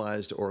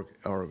criminalized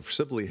or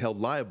civilly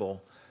held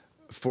liable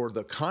for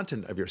the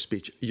content of your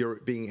speech. You're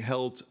being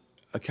held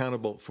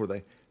accountable for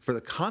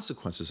the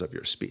consequences of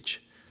your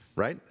speech.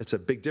 Right? It's a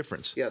big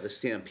difference. Yeah, the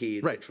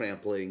stampede, right. The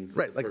trampling.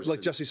 Right,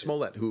 like Jussie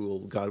Smollett, who will,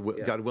 God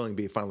willing,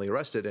 be finally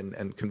arrested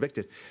and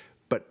convicted.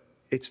 But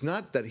it's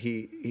not that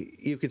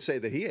you could say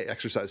that he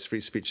exercised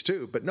free speech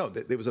too, but no,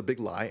 there was a big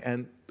lie.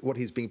 And what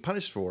he's being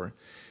punished for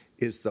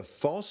is the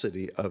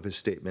falsity of his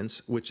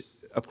statements, which,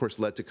 of course,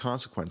 led to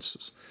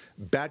consequences,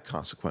 bad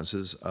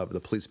consequences of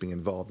the police being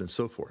involved and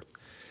so forth.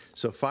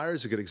 So fire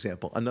is a good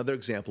example. Another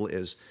example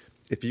is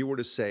if you were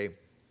to say,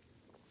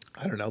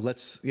 I don't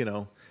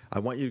know, I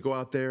want you to go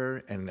out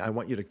there and I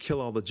want you to kill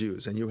all the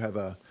Jews, and you have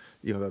a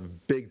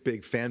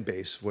big fan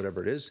base,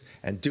 whatever it is,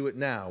 and do it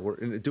now.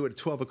 Do it at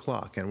 12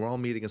 o'clock, and we're all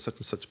meeting in such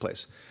and such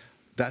place.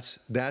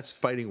 That's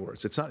fighting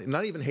words. It's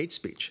not even hate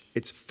speech.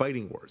 It's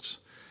fighting words,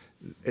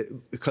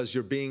 because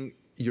you're being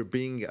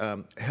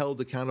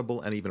held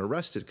accountable and even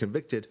arrested,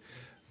 convicted,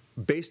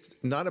 based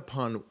not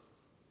upon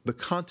the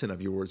content of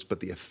your words,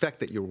 but the effect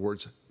that your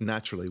words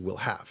naturally will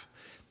have.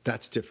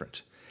 That's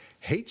different.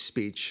 Hate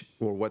speech,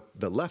 or what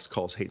the left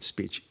calls hate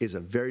speech, is a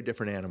very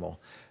different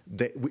animal.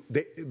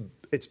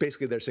 It's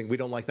basically they're saying we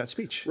don't like that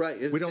speech. Right.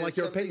 We don't like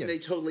your opinion. They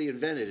totally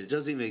invented. It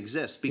doesn't even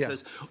exist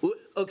because,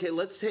 okay,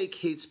 let's take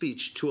hate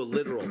speech to a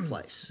literal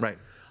place. Right.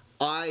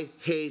 I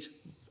hate,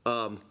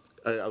 I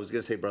was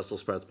going to say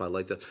Brussels sprouts, but I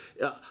like that.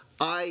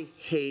 I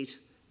hate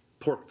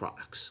pork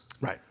products.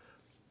 Right.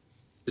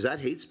 Is that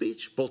hate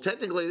speech? Well,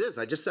 technically it is.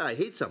 I just said I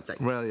hate something.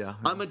 Well, yeah.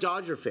 I'm a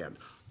Dodger fan.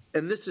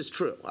 And this is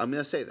true. I'm going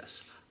to say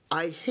this.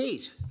 I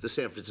hate the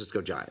San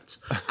Francisco Giants.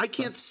 I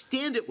can't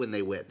stand it when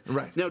they win.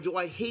 Right. Now, do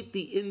I hate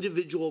the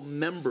individual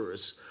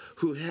members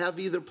who have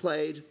either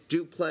played,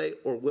 do play,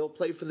 or will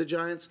play for the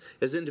Giants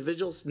as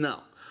individuals? No.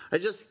 I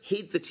just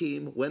hate the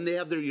team when they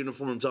have their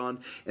uniforms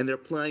on and they're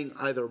playing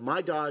either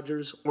my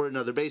Dodgers or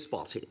another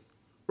baseball team,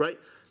 right?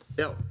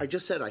 Now, I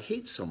just said I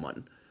hate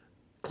someone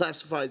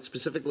classified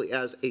specifically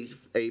as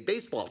a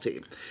baseball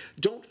team.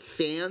 Don't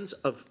fans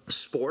of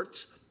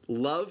sports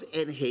love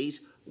and hate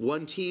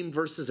one team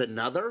versus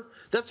another?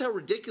 That's how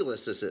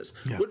ridiculous this is.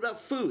 Yeah. What about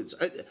foods?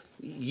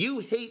 You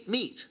hate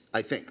meat,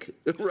 I think,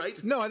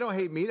 right? No, I don't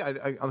hate meat. On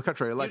the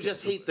contrary, I like it. You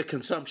just hate the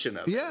consumption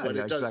of it, what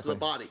it does to the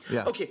body.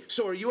 Yeah. Okay,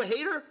 so are you a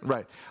hater?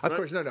 Right. Of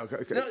course, no.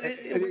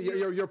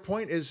 Your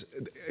point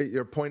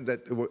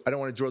that I don't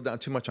want to drill down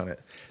too much on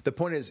it. The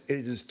point is,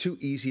 it is too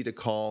easy to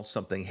call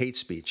something hate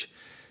speech.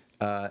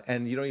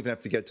 And you don't even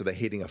have to get to the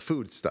hating of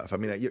food stuff. I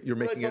mean, you're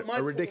making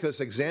a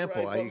ridiculous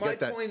example. Right, but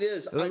my point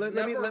is, I've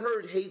never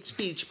heard hate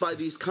speech by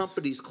these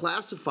companies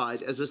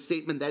classified as a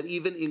statement that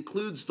even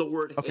includes the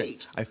word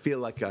hate. I feel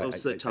like I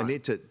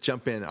need to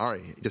jump in.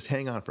 Ari, just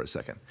hang on for a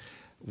second.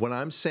 What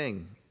I'm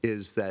saying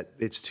is that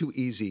it's too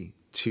easy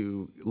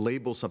to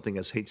label something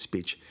as hate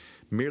speech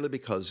merely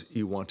because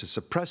you want to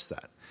suppress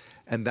that.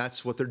 And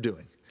that's what they're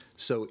doing.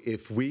 So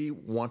if we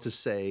want to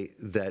say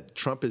that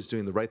Trump is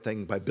doing the right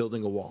thing by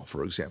building a wall,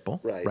 for example,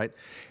 right,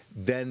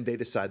 then they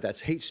decide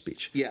that's hate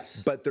speech.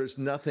 Yes. But there's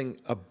nothing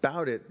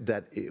about it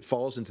that it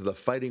falls into the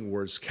fighting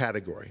words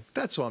category.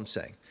 That's all I'm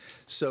saying.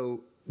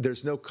 So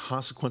there's no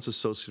consequence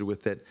associated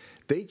with it.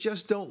 They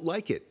just don't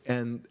like it,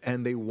 and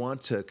they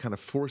want to kind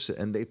of force it.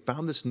 And they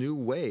found this new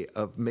way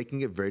of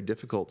making it very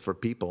difficult for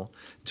people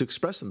to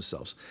express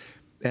themselves.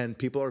 And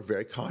people are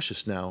very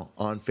cautious now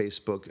on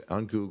Facebook,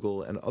 on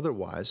Google, and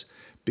otherwise,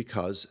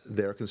 because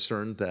they're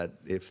concerned that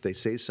if they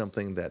say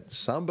something that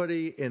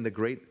somebody in the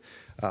great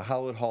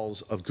hallowed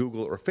halls of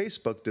Google or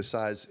Facebook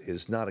decides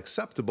is not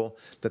acceptable,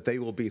 that they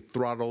will be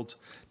throttled,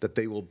 that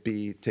they will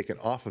be taken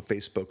off of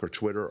Facebook or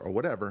Twitter or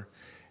whatever.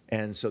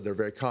 And so they're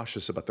very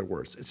cautious about their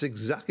words. It's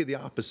exactly the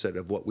opposite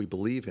of what we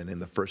believe in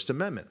the First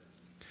Amendment.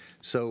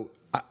 So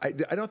I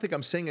don't think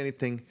I'm saying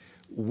anything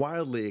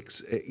wildly,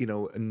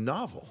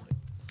 novel.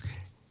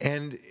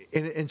 And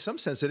in some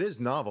sense, it is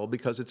novel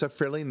because it's a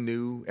fairly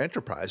new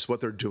enterprise. What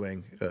they're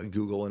doing,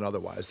 Google and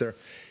otherwise, they're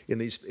in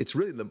these. It's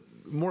really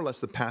more or less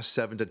the past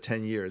 7 to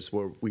 10 years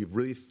where we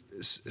really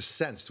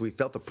we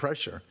felt the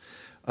pressure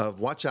of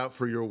watch out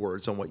for your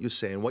words on what you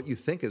say and what you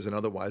think is an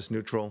otherwise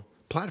neutral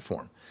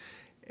platform.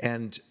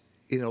 And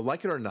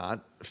like it or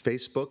not,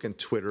 Facebook and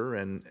Twitter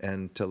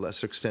and to a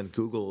lesser extent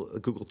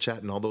Google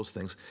Chat and all those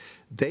things,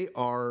 they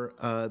are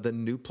the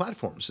new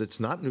platforms. It's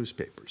not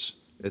newspapers.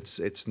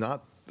 It's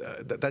not.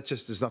 That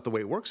just is not the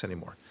way it works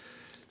anymore.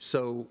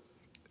 So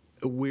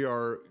we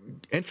are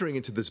entering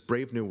into this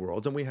brave new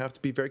world, and we have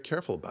to be very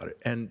careful about it.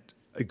 And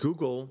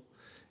Google,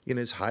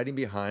 is hiding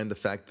behind the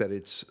fact that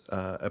it's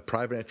a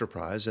private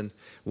enterprise and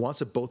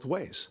wants it both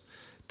ways.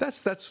 That's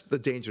the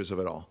dangers of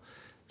it all.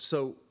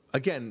 So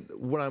again,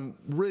 what I'm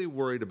really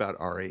worried about,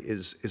 Ari,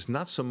 is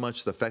not so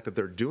much the fact that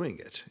they're doing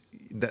it.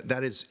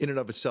 That is in and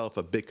of itself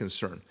a big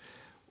concern.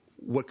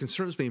 What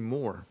concerns me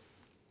more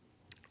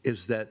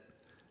is that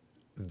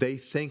they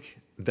think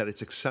that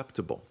it's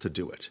acceptable to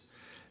do it,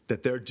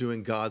 that they're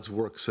doing God's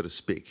work, so to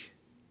speak.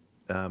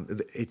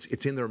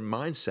 It's in their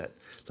mindset,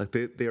 like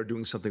they are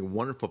doing something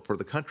wonderful for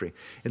the country.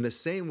 In the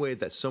same way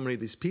that so many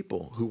of these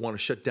people who want to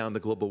shut down the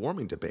global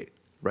warming debate,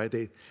 right?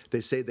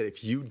 They say that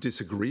if you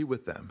disagree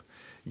with them,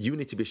 you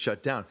need to be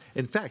shut down.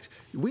 In fact,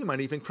 we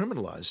might even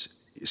criminalize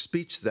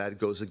speech that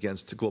goes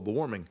against global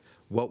warming,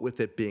 what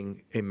with it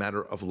being a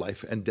matter of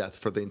life and death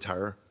for the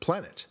entire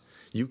planet.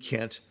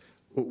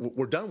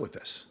 We're done with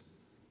this.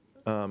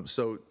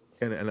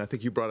 And I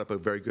think you brought up a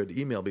very good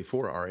email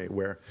before, Ari,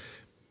 where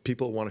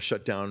people want to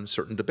shut down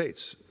certain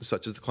debates,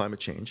 such as the climate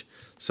change,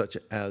 such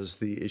as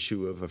the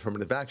issue of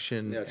affirmative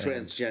action. Yeah,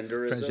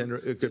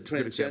 transgenderism.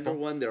 Good example.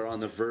 One, they're on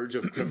the verge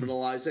of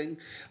criminalizing.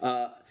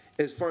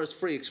 As far as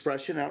free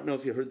expression, I don't know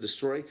if you heard the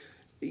story.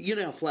 You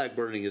know how flag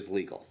burning is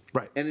legal.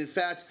 Right. And in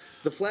fact,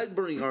 the flag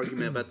burning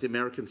argument about the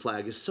American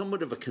flag is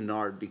somewhat of a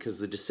canard because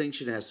the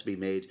distinction has to be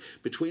made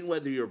between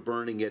whether you're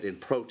burning it in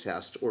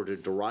protest or to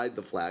deride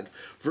the flag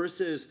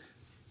versus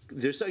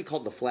there's something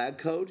called the flag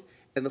code,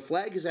 and the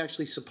flag is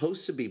actually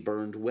supposed to be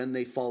burned when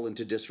they fall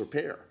into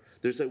disrepair.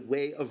 There's a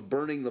way of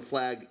burning the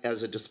flag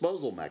as a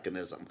disposal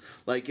mechanism.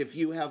 Like if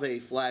you have a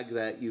flag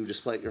that you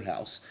display at your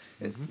house,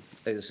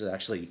 this is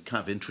actually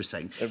kind of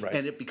interesting,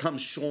 and it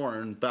becomes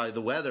shorn by the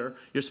weather,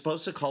 you're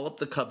supposed to call up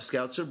the Cub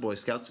Scouts or Boy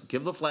Scouts,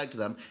 give the flag to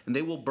them, and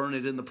they will burn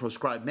it in the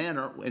prescribed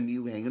manner when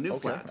you hang a new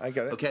flag. I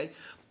get it. Okay?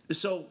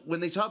 So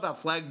when they talk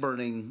about flag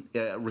burning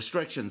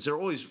restrictions,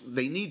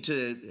 they need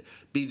to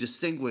be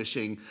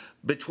distinguishing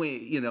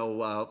between,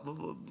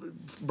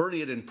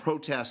 burning it in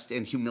protest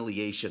and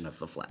humiliation of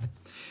the flag.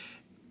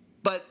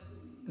 But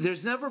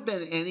there's never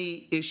been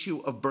any issue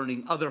of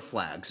burning other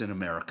flags in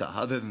America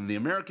other than the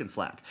American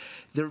flag.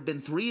 There have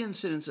been 3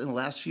 incidents in the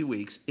last few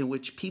weeks in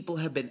which people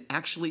have been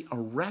actually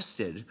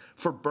arrested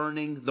for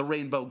burning the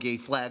rainbow gay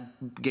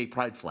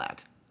pride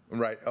flag.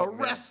 Right.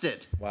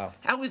 Arrested. Man. Wow.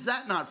 How is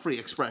that not free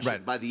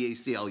expression by the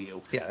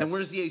ACLU? Yeah, and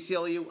where's the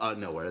ACLU?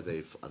 Nowhere. They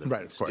have other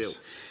things to do.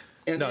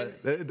 And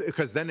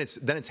because then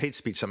it's hate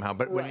speech somehow.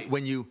 But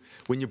when you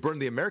burn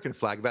the American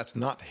flag, that's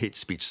not hate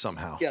speech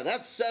somehow. Yeah,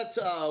 that's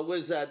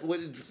what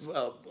did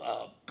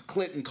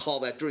Clinton call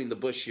that during the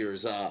Bush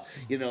years?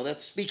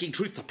 That's speaking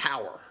truth to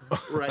power,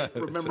 right?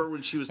 Remember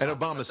when she was and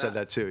Obama said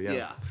that too.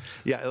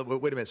 Yeah.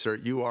 Wait a minute, sir.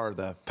 You are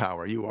the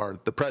power. You are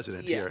the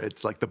president here.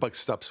 It's like the buck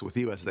stops with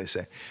you, as they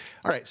say.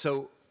 All right.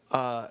 So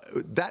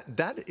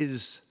that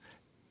is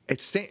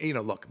it's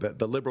look,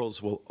 the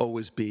liberals will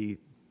always be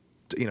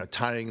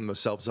tying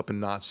themselves up in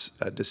knots,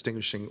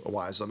 distinguishing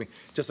wise. I mean,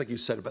 just like you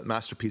said about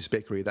Masterpiece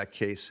Bakery, that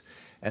case,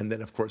 and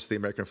then, of course, the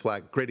American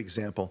flag, great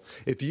example.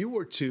 If you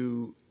were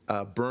to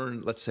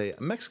burn, let's say, a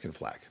Mexican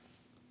flag,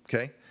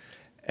 okay,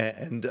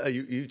 and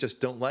you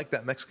just don't like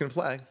that Mexican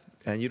flag,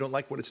 and you don't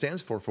like what it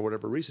stands for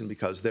whatever reason,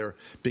 because they're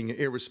being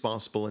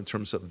irresponsible in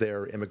terms of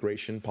their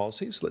immigration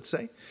policies, let's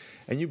say,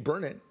 and you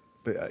burn it,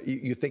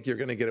 you think you're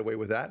going to get away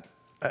with that?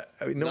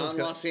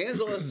 Los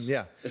Angeles.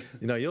 Yeah,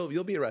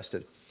 you'll be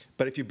arrested.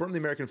 But if you burn the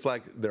American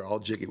flag, they're all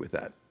jiggy with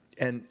that.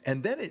 And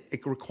then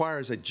it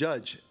requires a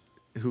judge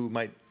who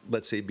might,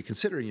 let's say, be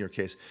considering your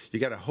case. You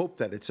got to hope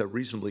that it's a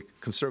reasonably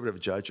conservative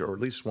judge, or at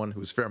least one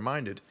who's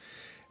fair-minded,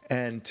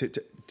 and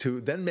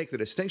to then make the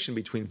distinction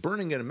between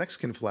burning a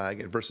Mexican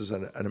flag versus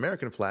an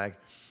American flag,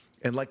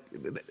 and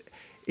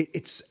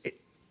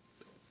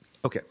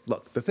okay.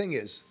 Look, the thing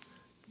is,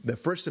 the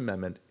First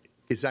Amendment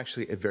is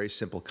actually a very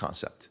simple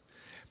concept.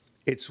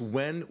 It's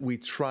when we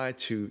try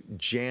to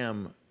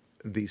jam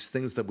these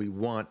things that we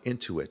want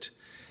into it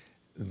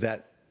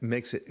that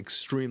makes it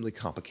extremely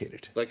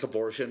complicated. Like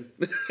abortion.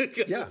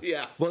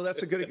 Yeah. Well,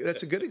 that's a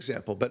good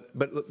example. But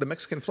the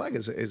Mexican flag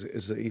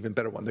is an even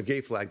better one. The gay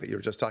flag that you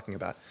were just talking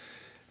about.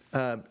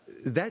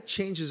 That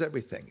changes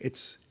everything.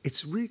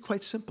 It's really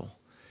quite simple.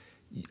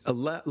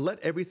 Let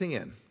everything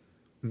in.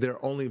 There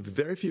are only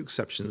very few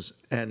exceptions,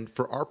 and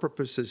for our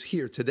purposes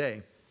here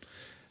today,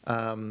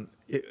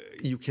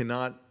 you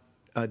cannot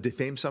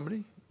defame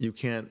somebody. You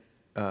can't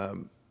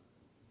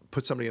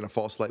put somebody in a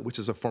false light, which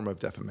is a form of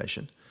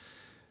defamation.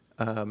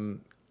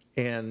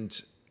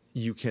 And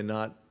you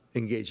cannot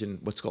engage in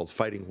what's called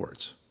fighting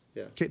words.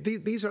 Yeah. Okay,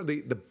 these are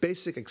the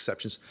basic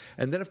exceptions.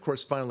 And then, of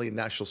course, finally,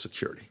 national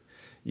security.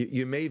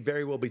 You may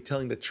very well be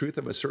telling the truth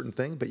of a certain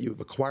thing, but you've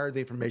acquired the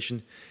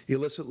information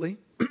illicitly,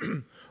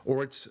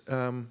 or it's,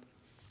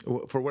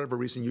 for whatever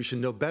reason, you should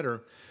know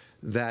better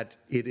that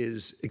it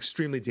is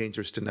extremely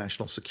dangerous to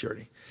national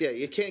security. Yeah,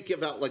 you can't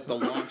give out like the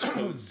launch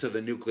codes to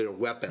the nuclear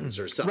weapons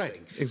or something.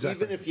 Right,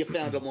 exactly. Even if you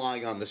found them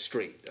lying on the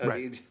street. I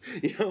mean,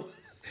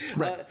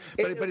 Right.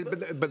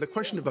 But the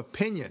question of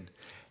opinion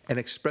and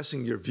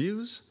expressing your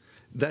views,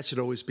 that should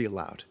always be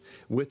allowed,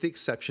 with the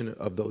exception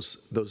of those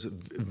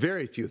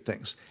very few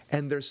things.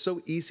 And they're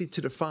so easy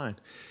to define.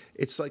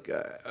 It's like,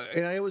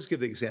 and I always give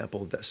the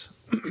example of this.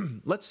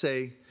 Let's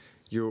say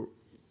you're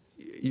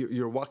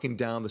walking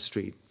down the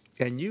street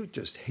and you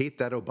just hate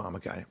that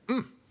Obama guy.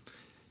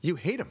 You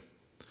hate him.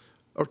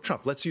 Or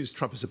Trump. Let's use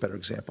Trump as a better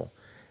example.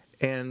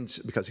 And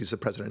because he's the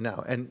president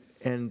now.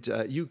 And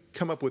you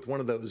come up with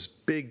one of those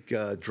big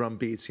drum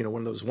beats,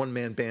 one of those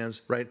one-man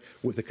bands, right,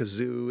 with a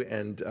kazoo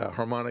and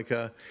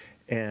harmonica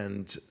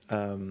and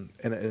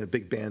a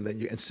big band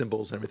and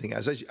cymbals and everything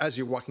as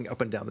you're walking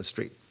up and down the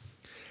street.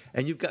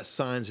 And you've got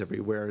signs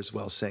everywhere as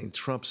well saying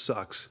Trump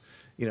sucks.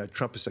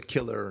 Trump is a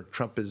killer,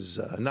 Trump is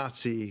a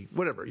Nazi,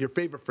 whatever, your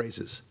favorite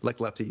phrases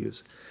like left to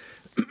use.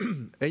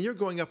 And you're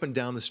going up and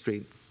down the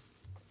street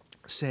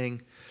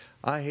saying,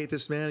 I hate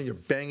this man, and you're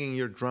banging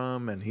your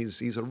drum, and he's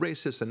a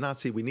racist, a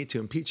Nazi, we need to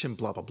impeach him,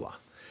 blah, blah, blah.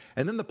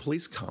 And then the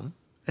police come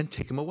and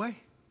take him away.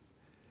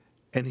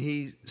 And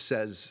he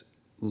says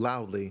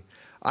loudly,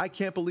 I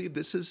can't believe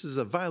this is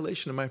a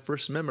violation of my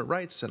First Amendment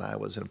rights, and I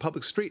was in a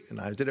public street,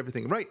 and I did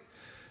everything right.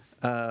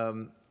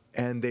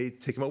 And they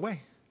take him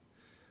away.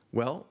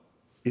 Well,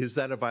 is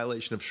that a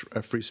violation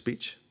of free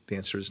speech? The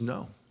answer is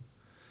no.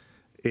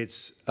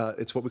 It's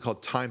what we call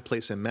time,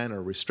 place, and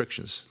manner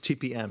restrictions,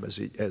 TPM,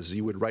 as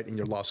you would write in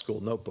your law school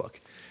notebook,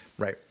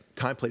 right?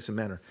 Time, place, and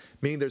manner,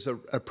 meaning there's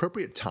an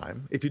appropriate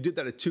time. If you did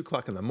that at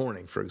 2:00 in the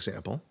morning, for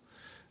example,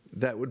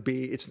 that would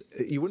be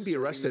you wouldn't be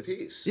arrested. Disturbing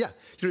the peace. Yeah,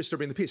 you're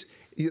disturbing the peace.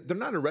 They're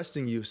not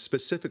arresting you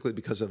specifically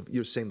because of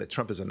you're saying that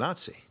Trump is a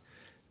Nazi.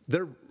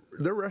 They're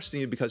arresting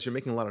you because you're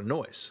making a lot of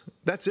noise.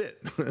 That's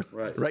it.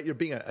 Right. Right? You're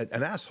being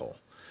an asshole,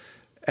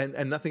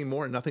 and nothing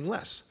more and nothing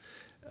less.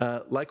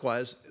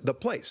 Likewise, the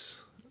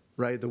place.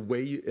 Right, the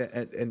way you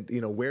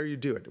and where you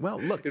do it. Well,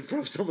 look, in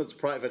front of someone's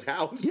private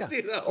house. Yeah,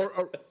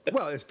 or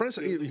for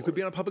instance, you could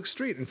be on a public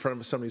street in front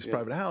of somebody's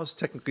private house.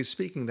 Technically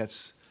speaking,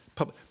 that's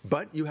public,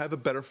 but you have a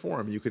better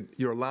forum.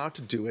 You're allowed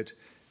to do it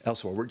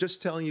elsewhere. We're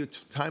just telling you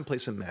time,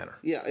 place, and manner.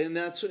 Yeah, and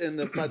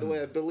by the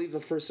way, I believe the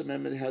First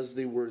Amendment has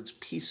the words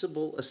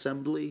peaceable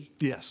assembly.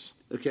 Yes.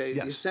 Okay.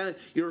 Yes.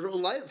 You're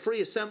allowed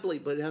free assembly,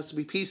 but it has to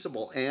be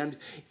peaceable. And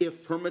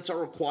if permits are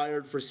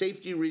required for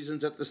safety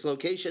reasons at this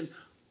location,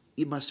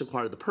 you must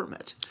acquire the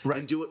permit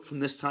and do it from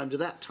this time to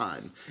that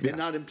time, and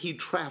not impede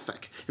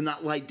traffic, and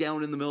not lie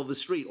down in the middle of the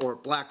street or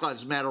Black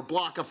Lives Matter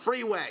block a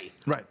freeway.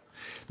 Right.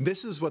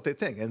 This is what they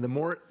think, and the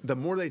more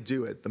they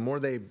do it, the more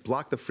they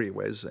block the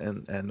freeways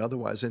and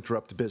otherwise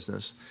interrupt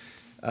business,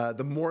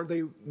 the more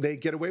they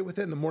get away with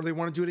it, and the more they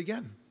want to do it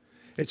again.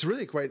 It's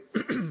really quite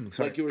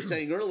like you were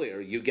saying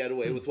earlier. You get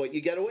away with what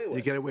you get away with.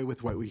 You get away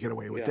with what we get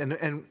away with,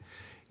 and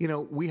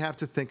we have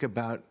to think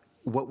about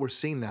what we're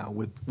seeing now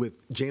with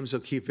James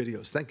O'Keefe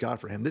videos. Thank God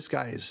for him. This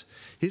guy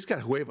he's got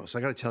huevos.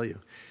 I got to tell you.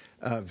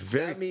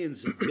 That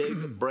means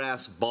big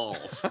brass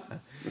balls.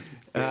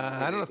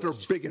 I don't know if they're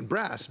big and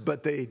brass,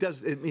 but they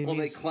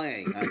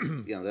clang.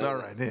 All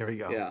right, there we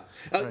go. Yeah.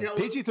 Right. Now,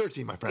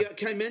 PG-13, my friend. Yeah,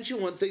 can I mention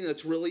one thing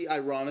that's really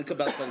ironic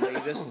about the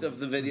latest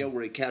of the video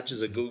where he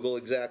catches a Google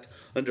exec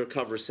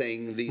undercover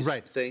saying these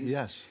things?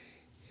 Yes.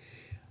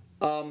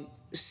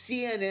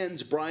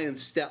 CNN's Brian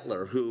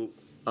Stetler, who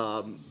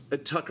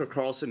Tucker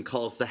Carlson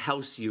calls the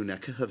house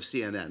eunuch of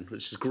CNN,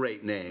 which is a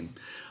great name,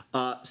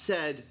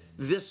 said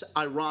this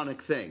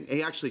ironic thing.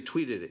 He actually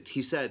tweeted it.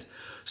 He said,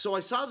 "So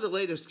I saw the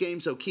latest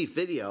James O'Keefe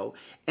video,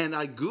 and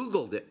I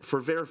Googled it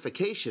for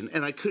verification,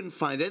 and I couldn't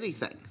find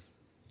anything."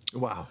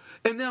 Wow.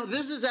 And now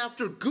this is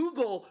after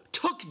Google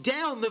took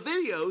down the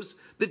videos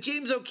that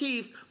James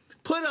O'Keefe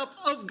put up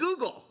of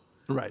Google.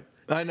 Right.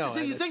 I know. So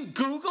you think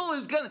Google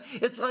is gonna?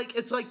 It's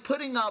like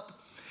putting up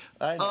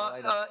I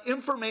know.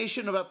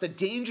 Information about the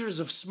dangers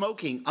of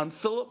smoking on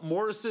Philip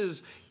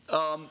Morris's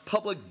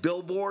public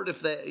billboard,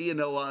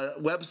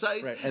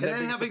 website, right. and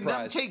then having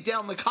them take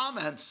down the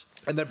comments.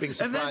 And they're being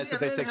surprised that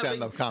they take down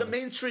the comments. The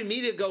mainstream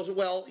media goes,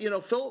 well,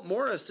 Philip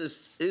Morris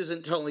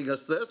isn't telling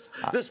us this.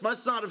 This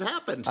must not have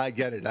happened. I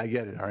get it.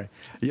 All right.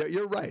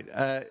 You're right.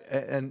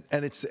 And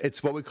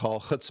it's what we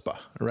call chutzpah,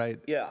 right?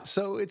 Yeah.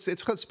 So it's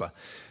chutzpah.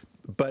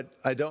 But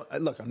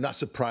I'm not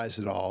surprised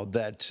at all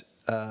that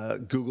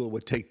Google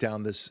would take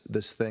down this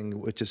thing,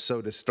 which is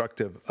so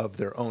destructive of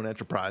their own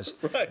enterprise,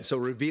 so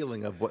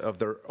revealing of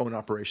their own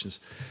operations.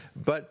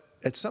 But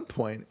at some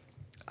point,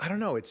 I don't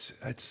know.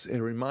 It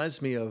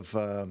reminds me of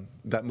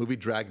that movie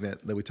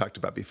Dragnet that we talked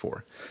about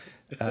before,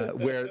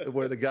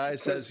 where the guy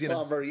says,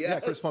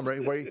 Chris Plummer,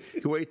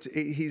 where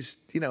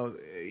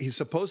he's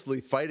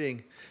supposedly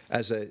fighting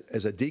as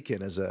a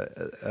deacon of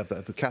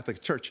the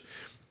Catholic Church.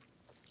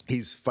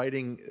 He's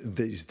fighting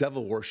these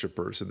devil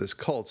worshippers of this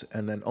cult,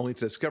 and then only to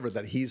discover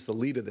that he's the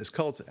lead of this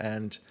cult.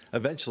 And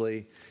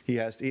eventually, he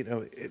has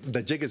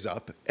the jig is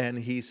up, and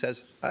he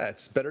says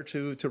it's better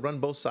to run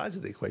both sides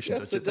of the equation.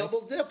 That's a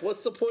double dip.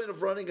 What's the point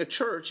of running a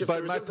church?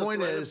 But my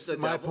point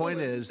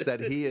is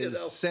that he is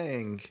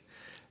saying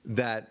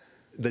that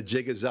the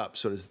jig is up,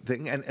 sort of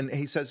thing. And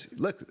he says,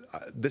 look,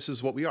 this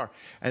is what we are,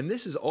 and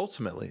this is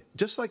ultimately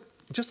just like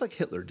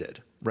Hitler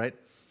did, right?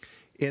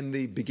 In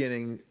the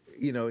beginning.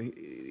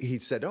 He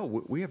said, "Oh,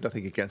 we have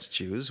nothing against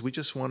Jews. We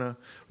just want to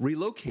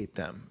relocate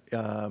them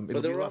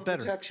for their own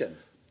protection."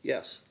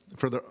 Yes.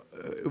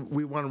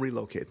 We want to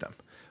relocate them.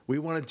 We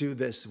want to do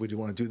this. We do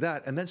want to do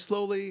that. And then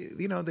slowly,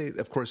 they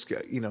of course,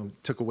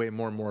 took away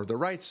more and more of their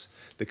rights.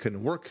 They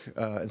couldn't work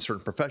in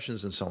certain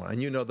professions and so on.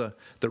 And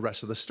the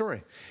rest of the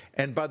story.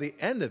 And by the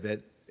end of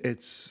it,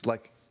 it's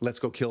like, let's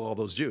go kill all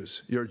those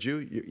Jews. You're a Jew.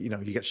 You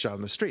get shot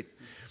on the street.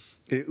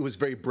 It was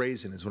very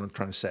brazen, is what I'm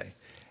trying to say.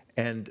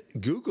 And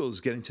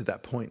Google's getting to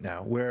that point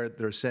now where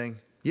they're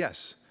saying,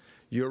 yes,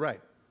 you're right.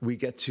 We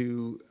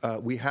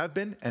have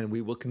been, and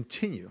we will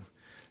continue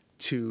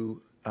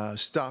to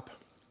stop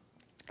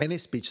any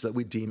speech that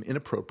we deem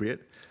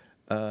inappropriate.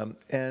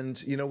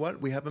 And you know what?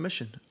 We have a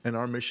mission. And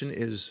our mission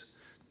is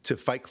to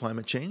fight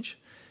climate change,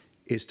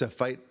 is to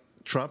fight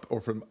Trump, or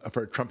for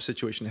a Trump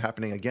situation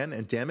happening again.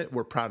 And damn it,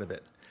 we're proud of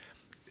it.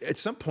 At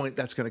some point,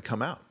 that's going to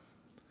come out.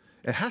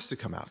 It has to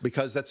come out,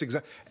 because that's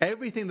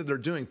everything that they're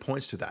doing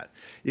points to that.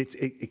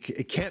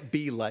 It can't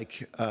be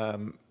like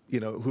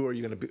who are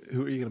you going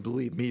to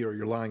believe, me or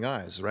your lying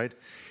eyes, right?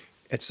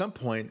 At some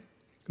point,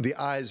 the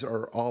eyes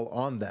are all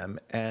on them,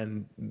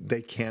 and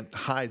they can't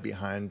hide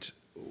behind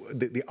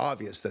the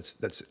obvious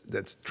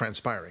that's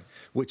transpiring,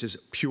 which is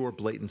pure,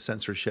 blatant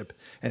censorship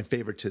and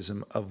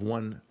favoritism of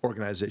one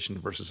organization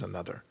versus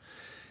another.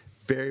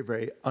 Very,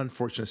 very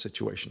unfortunate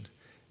situation.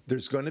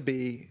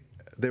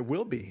 There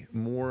will be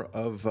more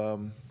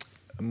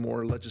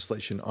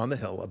legislation on the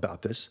Hill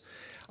about this.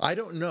 I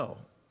don't know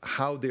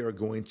how they are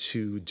going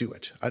to do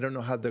it. I don't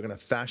know how they're going to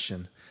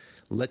fashion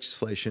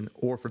legislation,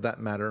 or for that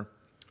matter,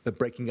 the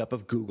breaking up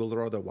of Google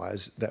or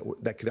otherwise,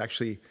 that could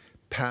actually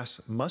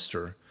pass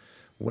muster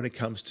when it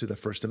comes to the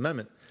First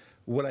Amendment.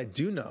 What I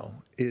do know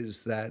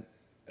is that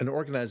an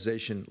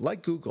organization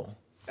like Google,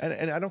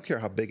 and I don't care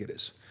how big it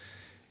is,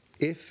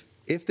 if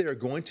they are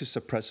going to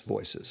suppress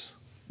voices,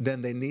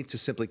 then they need to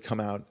simply come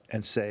out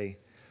and say,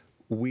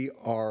 we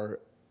are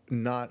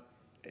not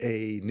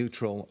a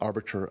neutral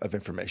arbiter of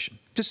information.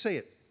 Just say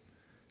it.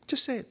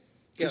 Just say it.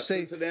 Yeah, Just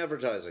say truth in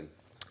advertising.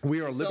 we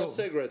are You liberal.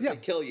 sell cigarettes, they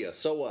kill you.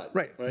 So what?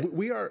 Right.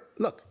 We are.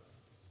 Look,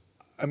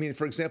 I mean,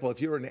 for example,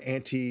 if you're an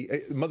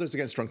Mothers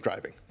Against Drunk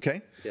Driving,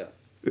 okay? Yeah.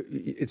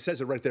 It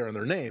says it right there in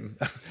their name.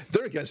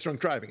 They're against drunk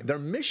driving. Their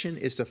mission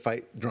is to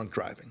fight drunk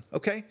driving,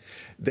 okay?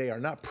 They are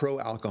not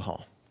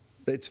pro-alcohol.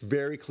 It's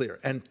very clear.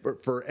 And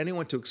for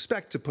anyone to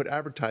expect to put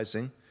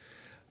advertising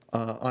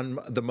on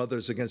the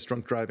Mothers Against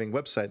Drunk Driving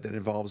website that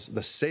involves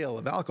the sale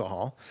of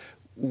alcohol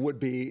would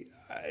be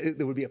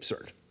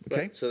absurd,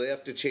 okay? Right. So they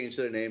have to change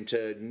their name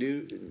to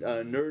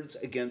Nerds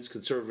Against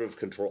Conservative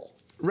Control.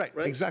 Right,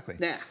 exactly.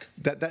 NAC.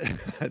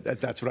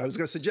 That's what I was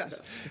going to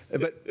suggest.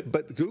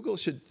 But Google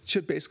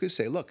should basically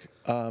say, look,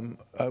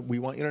 we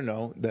want you to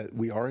know that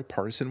we are a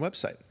partisan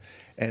website,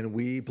 and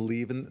we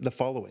believe in the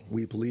following: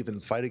 we believe in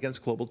the fight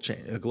against global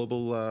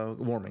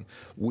warming.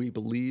 We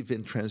believe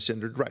in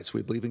transgendered rights.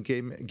 We believe in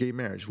gay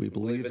marriage. We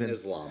believe in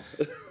Islam.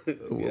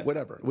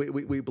 Whatever.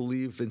 We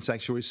believe in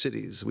sanctuary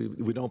cities.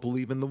 We don't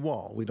believe in the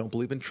wall. We don't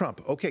believe in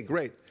Trump. Okay,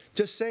 great.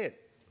 Just say it.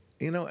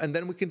 And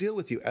then we can deal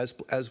with you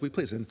as we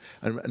please. And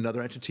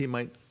another entity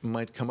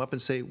might come up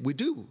and say, we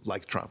do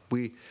like Trump.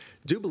 We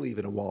do believe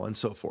in a wall and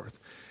so forth.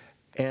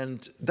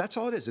 And that's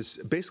all it is.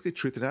 It's basically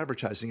truth in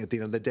advertising at the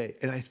end of the day.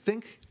 And I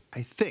think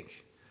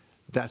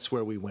that's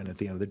where we win at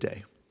the end of the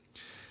day.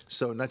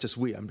 So not just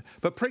we,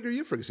 but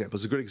PragerU, for example,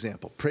 is a good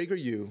example.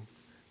 PragerU,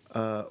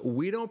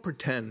 we don't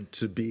pretend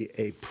to be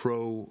a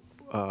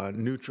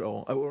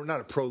pro-neutral, or not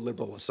a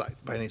pro-liberal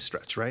site by any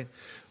stretch, right?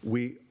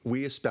 We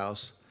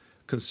espouse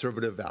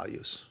conservative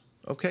values,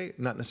 okay?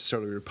 Not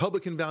necessarily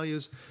Republican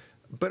values,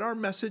 but our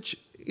message,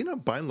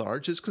 by and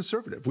large, is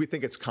conservative. We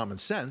think it's common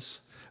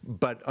sense,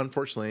 but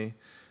unfortunately,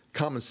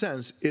 common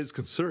sense is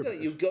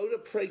conservative. You go to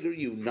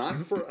PragerU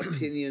not for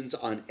opinions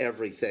on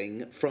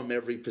everything from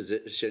every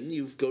position.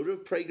 You go to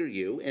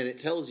PragerU, and it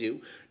tells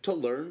you to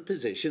learn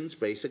positions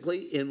basically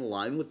in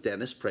line with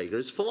Dennis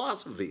Prager's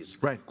philosophies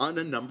on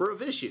a number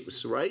of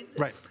issues, right?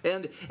 Right.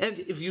 And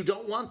if you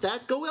don't want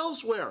that, go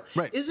elsewhere.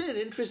 Right. Isn't it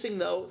interesting,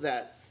 though,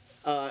 that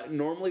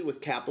normally with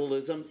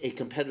capitalism, a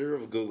competitor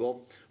of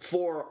Google,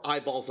 for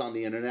eyeballs on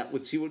the internet,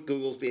 would see what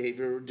Google's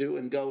behavior would do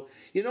and go,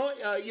 you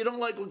don't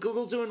like what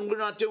Google's doing, we're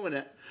not doing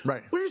it.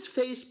 Right. Where's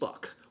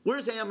Facebook?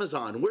 Where's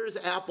Amazon? Where's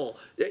Apple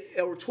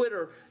or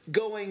Twitter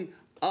going,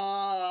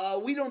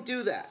 we don't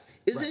do that?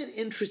 Isn't it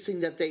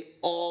interesting that they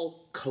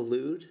all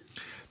collude?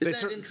 They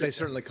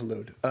certainly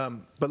collude.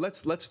 But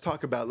let's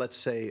talk about, let's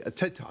say,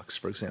 TED Talks,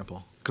 for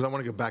example, because I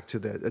want to go back to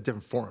the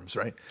different forums,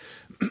 right?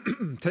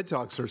 TED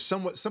Talks are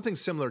something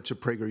similar to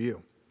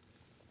PragerU.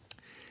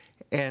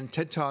 And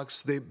TED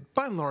Talks,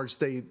 by and large,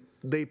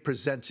 they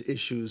present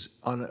issues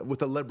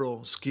with a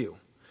liberal skew.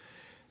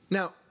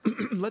 Now,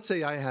 let's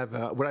say I have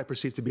what I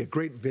perceive to be a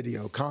great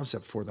video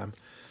concept for them.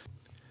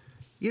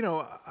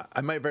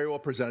 I might very well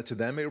present it to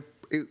them.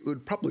 It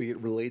would probably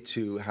relate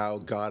to how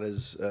God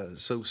is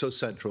so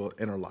central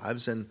in our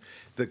lives, and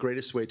the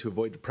greatest way to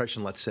avoid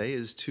depression, let's say,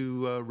 is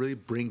to really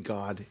bring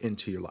God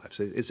into your lives.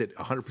 Is it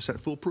 100%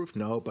 foolproof?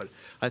 No, but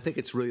I think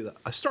it's really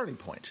a starting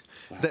point.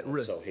 Wow,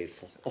 that's so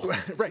hateful.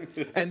 Right,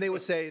 and they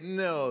would say,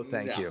 no,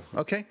 thank you,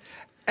 okay?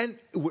 And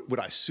would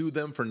I sue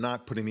them for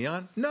not putting me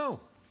on? No,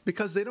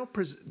 because they don't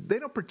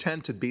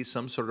pretend to be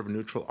some sort of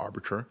neutral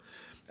arbiter,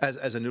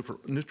 as a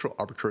neutral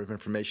arbiter of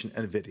information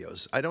and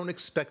videos. I don't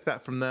expect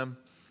that from them.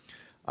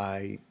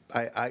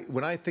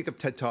 When I think of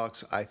TED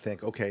Talks, I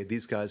think, okay,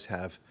 these guys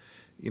have,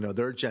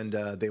 their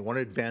agenda. They want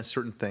to advance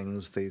certain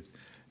things.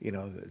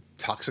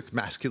 Toxic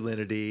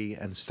masculinity,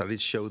 and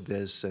studies show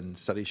this, and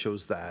studies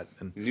shows that,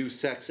 and new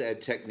sex ed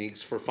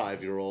techniques for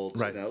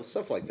 5-year-olds, right.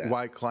 Stuff like that.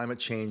 Why climate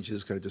change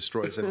is going to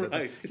destroy us,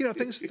 right.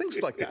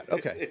 Things like that.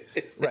 Okay,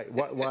 right.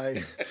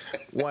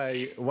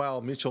 Why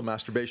while mutual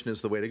masturbation is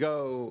the way to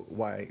go?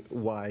 Why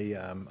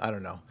I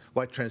don't know.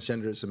 Why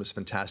transgenderism is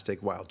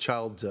fantastic? While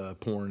child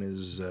porn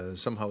is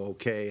somehow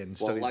okay, and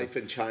while life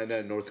in China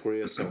and North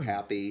Korea is so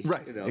happy,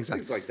 right? Exactly.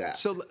 Things like that.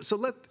 So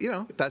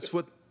that's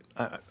what.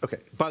 Okay.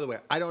 By the way,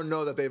 I don't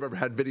know that they've ever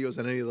had videos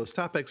on any of those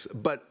topics,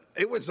 but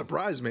it would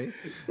surprise me,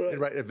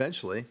 right?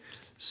 Eventually.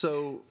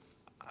 So,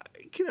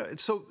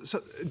 so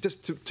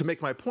just to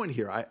make my point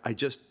here,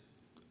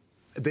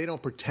 they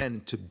don't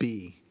pretend to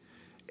be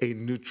a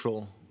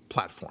neutral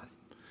platform,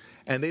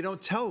 and they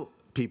don't tell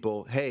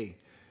people, hey,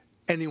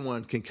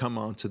 anyone can come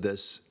onto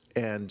this,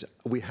 and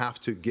we have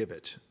to give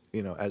it,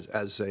 you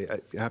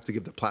have to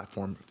give the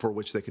platform for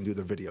which they can do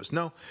their videos.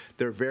 No,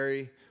 they're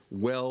very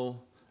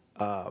well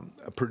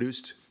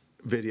produced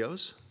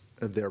videos.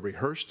 They're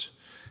rehearsed.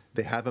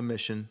 They have a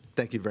mission.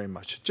 Thank you very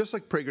much. Just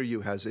like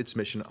PragerU has its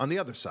mission on the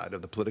other side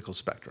of the political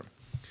spectrum.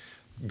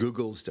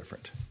 Google's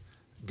different.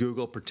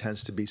 Google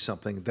pretends to be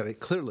something that it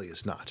clearly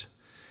is not.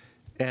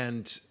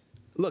 And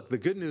look, the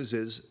good news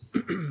is,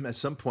 at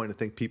some point, I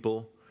think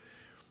people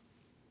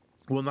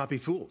will not be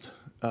fooled.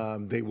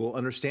 They will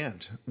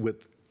understand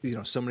with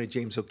so many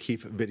James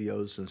O'Keefe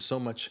videos and so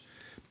much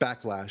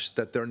backlash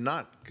that they're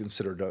not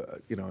considered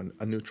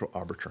a neutral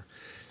arbiter.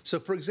 So,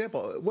 for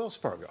example, Wells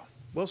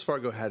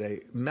Fargo had a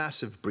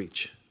massive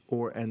breach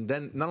And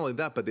then not only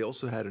that, but they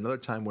also had another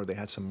time where they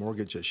had some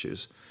mortgage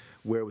issues,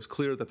 where it was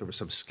clear that there was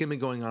some skimming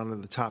going on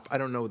at the top. I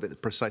don't know the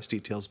precise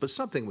details, but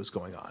something was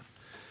going on.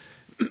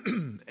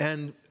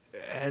 and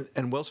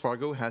Wells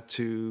Fargo had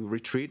to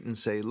retreat and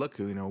say, look,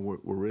 we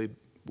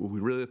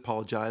really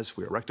apologize.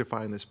 We're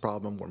rectifying this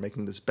problem. We're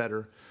making this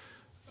better.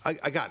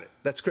 I got it.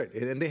 That's great.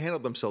 And they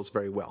handled themselves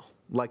very well,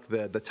 like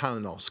the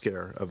Tylenol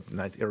scare of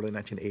early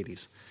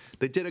 1980s.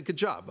 They did a good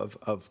job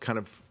of kind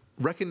of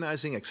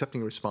recognizing,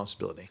 accepting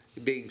responsibility.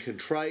 Being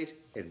contrite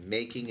and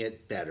making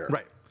it better.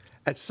 Right.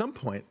 At some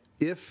point,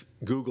 if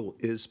Google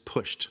is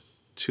pushed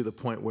to the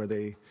point where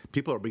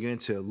people are beginning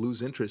to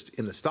lose interest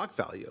in the stock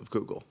value of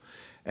Google,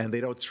 and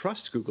they don't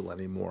trust Google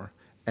anymore,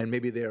 and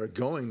maybe they are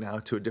going now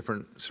to a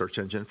different search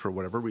engine for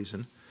whatever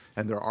reason,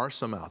 and there are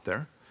some out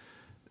there,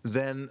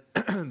 then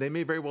they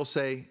may very well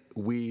say,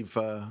 we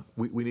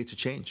need to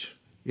change.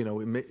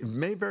 It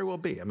may very well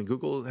be. I mean,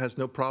 Google has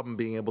no problem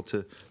being able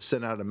to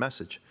send out a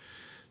message.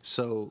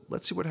 So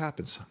let's see what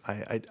happens.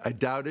 I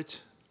doubt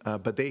it,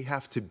 but they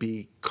have to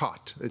be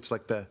caught. It's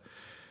like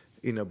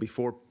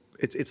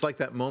it's like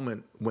that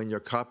moment when you're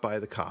caught by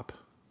the cop,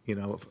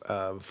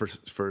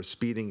 for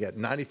speeding at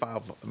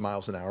 95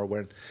 miles an hour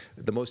when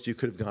the most you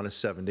could have gone is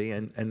 70,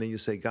 and then you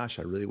say, gosh,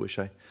 I really wish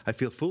I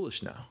feel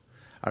foolish now.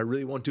 I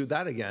really won't do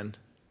that again.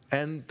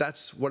 And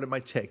that's what it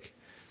might take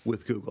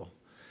with Google.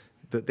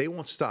 That they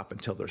won't stop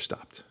until they're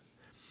stopped.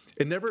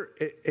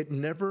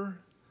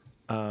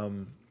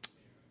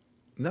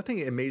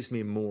 Nothing amazed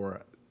me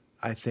more,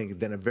 I think,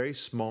 than a very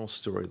small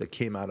story that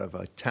came out of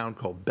a town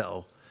called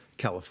Bell,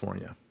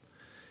 California.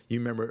 You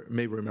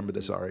may remember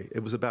this, Ari.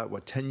 It was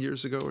about, 10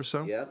 years ago or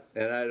so? Yeah,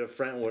 and I had a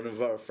friend, one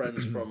of our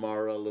friends from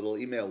our little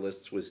email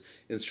lists was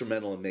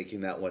instrumental in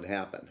making that one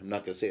happen. I'm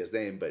not going to say his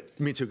name, but...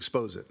 You mean to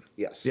expose it?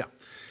 Yes. Yeah.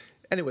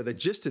 Anyway, the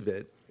gist of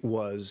it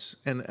was,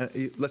 and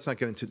let's not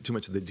get into too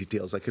much of the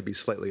details. I could be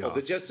slightly off.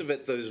 The gist of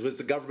it was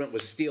the government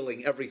was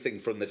stealing everything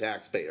from the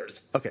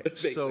taxpayers. Okay,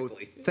 so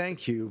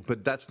thank you,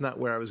 but that's not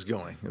where I was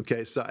going.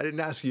 Okay, so I didn't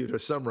ask you to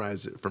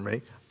summarize it for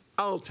me.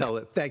 I'll tell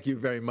it. Thank you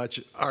very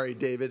much, Ari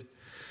David.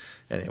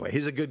 Anyway,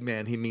 he's a good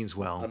man. He means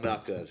well. I'm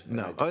not good.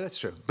 No. Oh, that's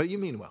true. But you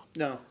mean well.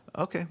 No.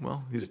 Okay,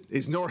 well,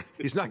 he's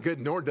not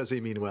good, nor does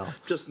he mean well.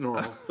 Just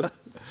normal.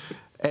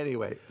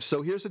 Anyway,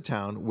 so here's a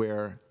town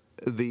where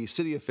the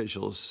city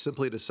officials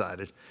simply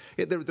decided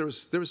there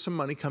was some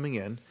money coming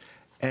in,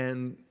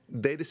 and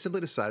they just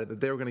simply decided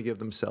that they were going to give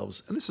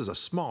themselves, and this is a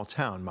small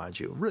town, mind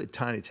you, a really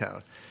tiny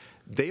town.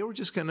 They were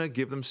just going to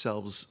give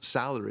themselves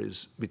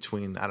salaries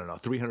between, I don't know,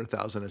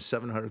 $300,000 and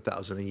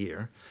 $700,000 a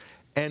year,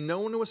 and no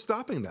one was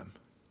stopping them.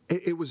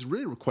 It was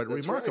really quite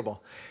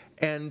remarkable.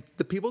 Right. And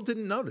the people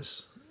didn't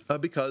notice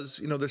because,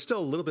 there's still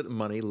a little bit of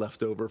money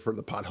left over for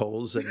the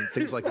potholes and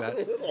things like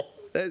that.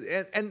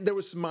 And there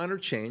was some minor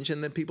change,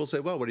 and then people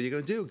said, well, what are you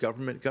going to do?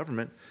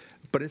 Government.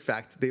 But in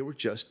fact, they were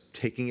just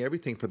taking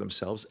everything for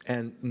themselves,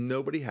 and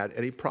nobody had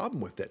any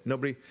problem with it.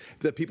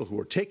 The people who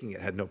were taking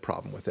it had no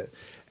problem with it.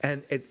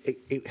 And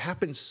it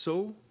happened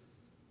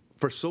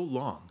for so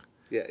long.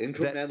 Yeah,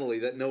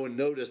 incrementally that no one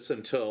noticed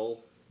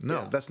until...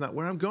 No, that's not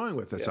where I'm going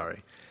with this,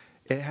 Ari.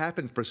 It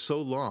happened for so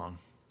long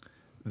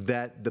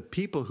that the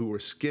people who were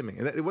skimming,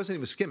 and it wasn't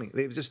even skimming,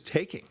 they were just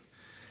taking,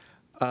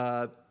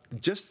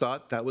 just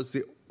thought that was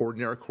the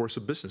ordinary course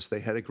of business.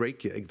 They had a great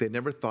gig. They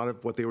never thought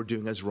of what they were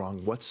doing as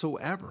wrong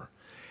whatsoever.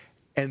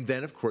 And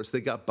then, of course, they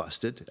got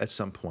busted at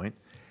some point.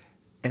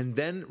 And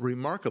then,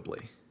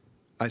 remarkably,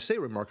 I say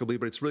remarkably,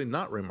 but it's really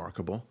not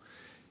remarkable,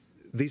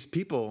 these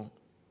people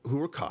who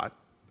were caught,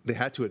 they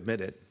had to admit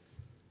it,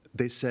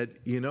 they said,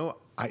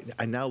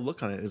 I now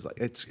look on it as like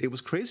it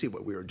was crazy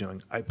what we were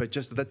doing. But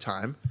just at the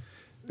time,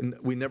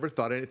 we never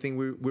thought anything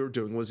we were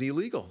doing was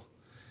illegal.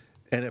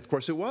 And of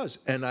course it was.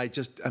 And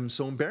I'm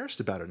so embarrassed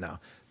about it now.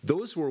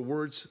 Those were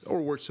words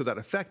to that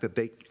effect that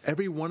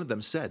every one of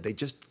them said they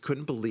just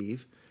couldn't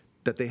believe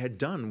that they had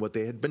done what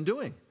they had been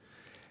doing.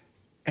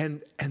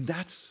 And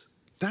that's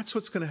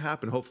what's going to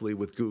happen, hopefully,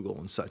 with Google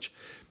and such,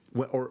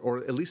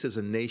 or at least as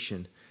a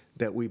nation,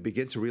 that we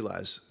begin to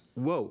realize,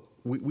 whoa,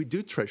 we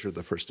do treasure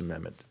the First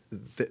Amendment.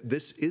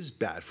 This is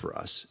bad for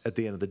us at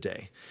the end of the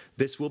day.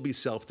 This will be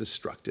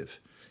self-destructive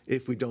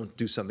if we don't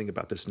do something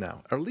about this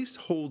now, or at least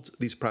hold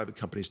these private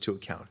companies to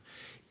account.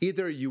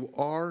 Either you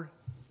are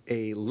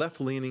a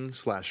left-leaning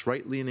 /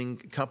 right-leaning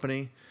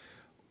company,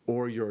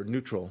 or you're a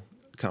neutral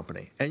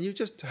company, and you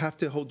just have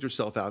to hold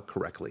yourself out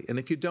correctly. And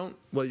if you don't,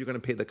 well, you're going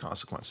to pay the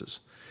consequences,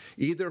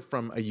 either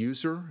from a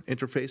user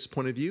interface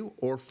point of view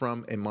or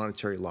from a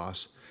monetary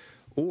loss,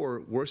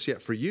 or worse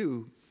yet for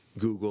you,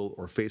 Google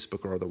or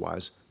Facebook or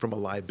otherwise, from a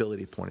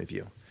liability point of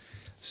view.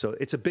 So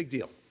it's a big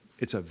deal.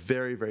 It's a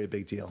very, very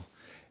big deal.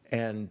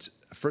 And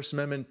First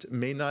Amendment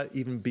may not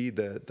even be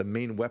the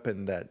main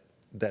weapon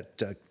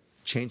that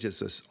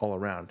changes us all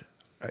around.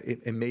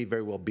 It may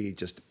very well be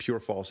just pure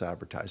false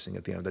advertising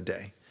at the end of the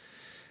day.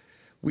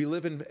 We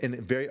live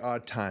in very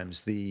odd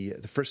times. The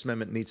First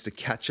Amendment needs to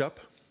catch up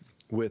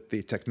with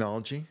the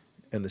technology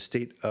and the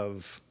state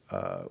of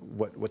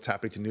what's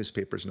happening to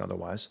newspapers and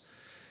otherwise.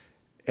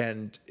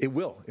 And it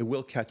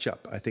will catch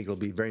up. I think it'll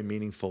be very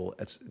meaningful.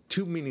 It's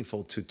too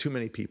meaningful to too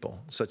many people,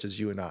 such as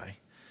you and I,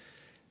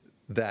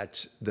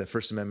 that the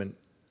First Amendment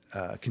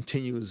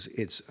continues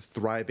its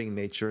thriving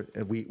nature.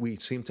 And we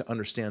seem to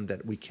understand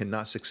that we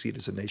cannot succeed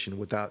as a nation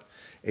without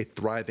a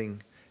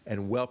thriving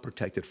and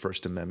well-protected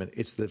First Amendment.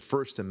 It's the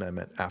First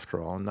Amendment,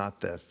 after all, not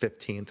the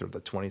 15th or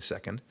the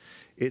 22nd.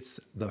 It's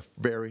the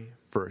very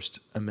First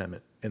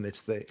Amendment, and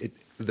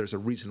there's a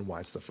reason why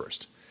it's the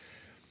first.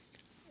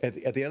 At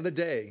the end of the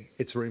day,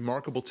 it's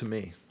remarkable to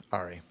me,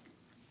 Ari,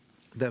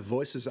 that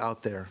voices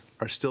out there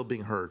are still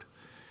being heard.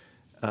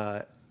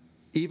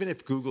 Even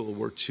if Google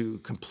were to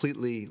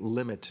completely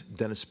limit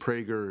Dennis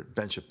Prager,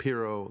 Ben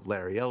Shapiro,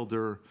 Larry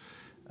Elder,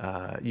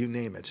 you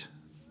name it,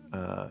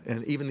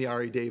 and even the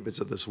Ari Davids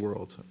of this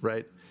world,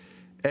 right?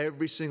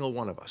 Every single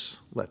one of us,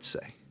 let's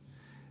say,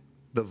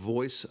 the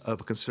voice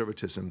of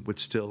conservatism would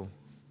still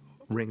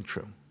ring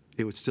true.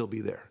 It would still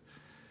be there.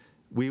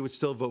 We would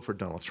still vote for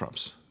Donald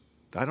Trump's.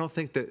 I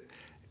think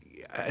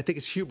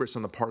it's hubris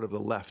on the part of the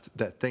left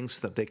that thinks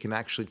that they can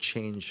actually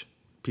change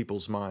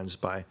people's minds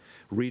by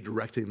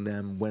redirecting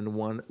them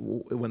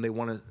when they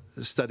want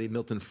to study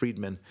Milton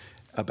Friedman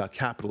about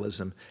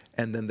capitalism,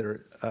 and then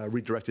they're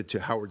redirected to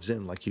Howard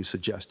Zinn, like you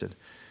suggested.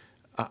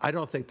 I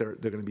don't think they're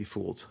going to be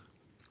fooled.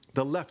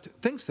 The left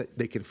thinks that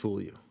they can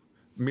fool you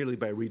merely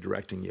by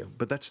redirecting you,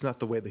 but that's not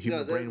the way the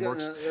human brain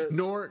works,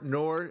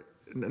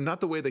 not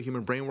the way the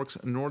human brain works,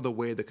 nor the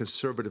way the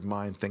conservative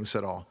mind thinks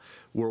at all.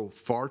 We're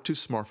far too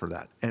smart for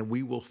that, and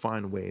we will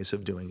find ways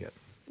of doing it.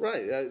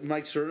 Right.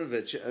 Mike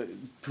Cernovich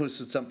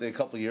posted something a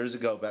couple years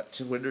ago about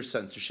Twitter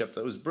censorship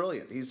that was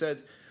brilliant. He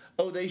said,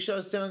 they shut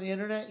us down the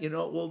internet? You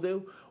know what we'll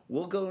do?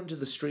 We'll go into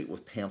the street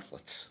with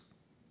pamphlets.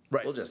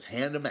 Right. We'll just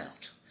hand them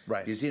out.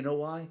 Right. Because you know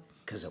why?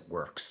 Because it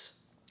works.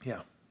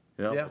 Yeah.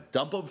 Yeah.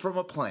 Dump them from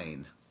a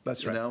plane.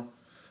 That's right.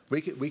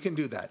 We can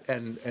do that,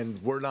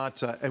 and we're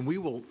not, and we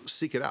will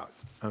seek it out.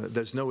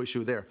 There's no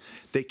issue there.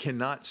 They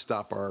cannot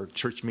stop our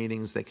church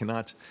meetings. They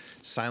cannot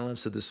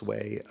silence it this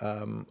way.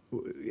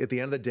 At the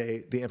end of the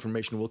day, the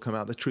information will come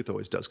out. The truth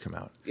always does come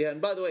out. Yeah,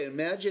 and by the way,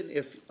 imagine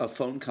if a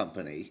phone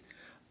company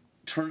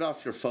turned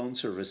off your phone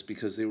service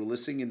because they were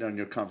listening in on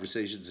your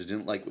conversations and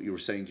didn't like what you were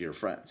saying to your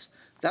friends.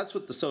 That's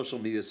what the social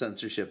media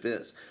censorship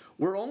is.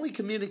 We're only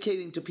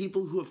communicating to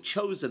people who have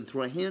chosen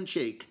through a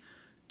handshake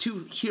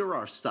to hear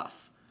our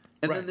stuff.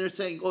 And then they're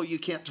saying, you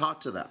can't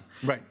talk to them.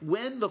 Right.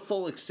 When the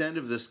full extent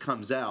of this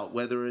comes out,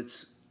 whether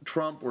it's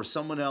Trump or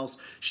someone else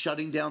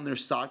shutting down their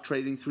stock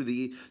trading through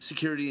the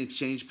Security and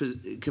Exchange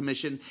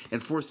Commission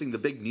and forcing the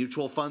big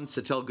mutual funds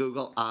to tell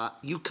Google,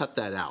 you cut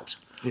that out.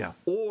 Yeah.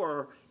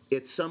 Or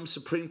it's some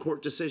Supreme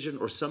Court decision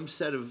or some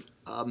set of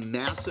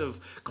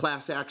massive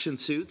class action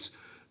suits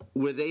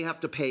where they have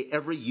to pay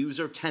every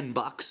user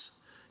 $10.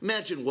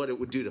 Imagine what it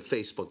would do to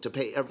Facebook to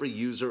pay every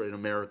user in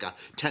America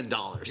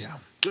 $10. Yeah.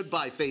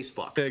 Goodbye,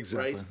 Facebook.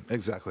 Exactly. Right?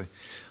 Exactly.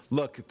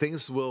 Look,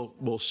 things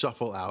will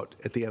shuffle out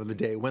at the end of the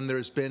day. When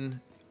there's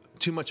been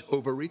too much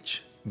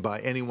overreach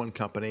by any one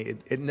company,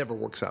 it never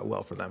works out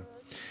well for them.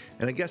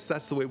 And I guess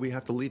that's the way we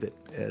have to leave it.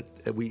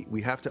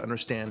 We have to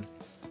understand,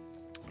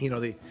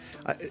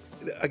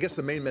 I guess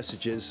the main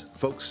message is,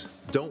 folks,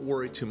 don't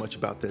worry too much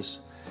about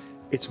this.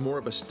 It's more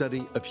of a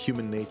study of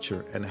human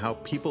nature and how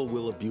people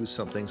will abuse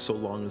something so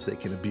long as they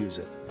can abuse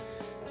it.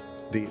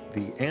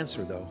 The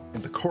answer, though,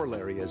 and the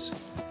corollary is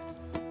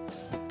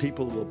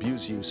people will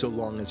abuse you so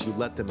long as you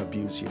let them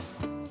abuse you.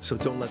 So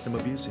don't let them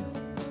abuse you.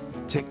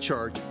 Take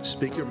charge,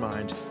 speak your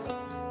mind,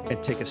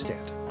 and take a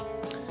stand.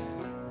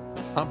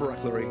 I'm Barak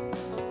Lurie.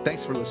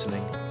 Thanks for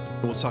listening,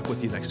 and we'll talk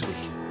with you next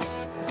week.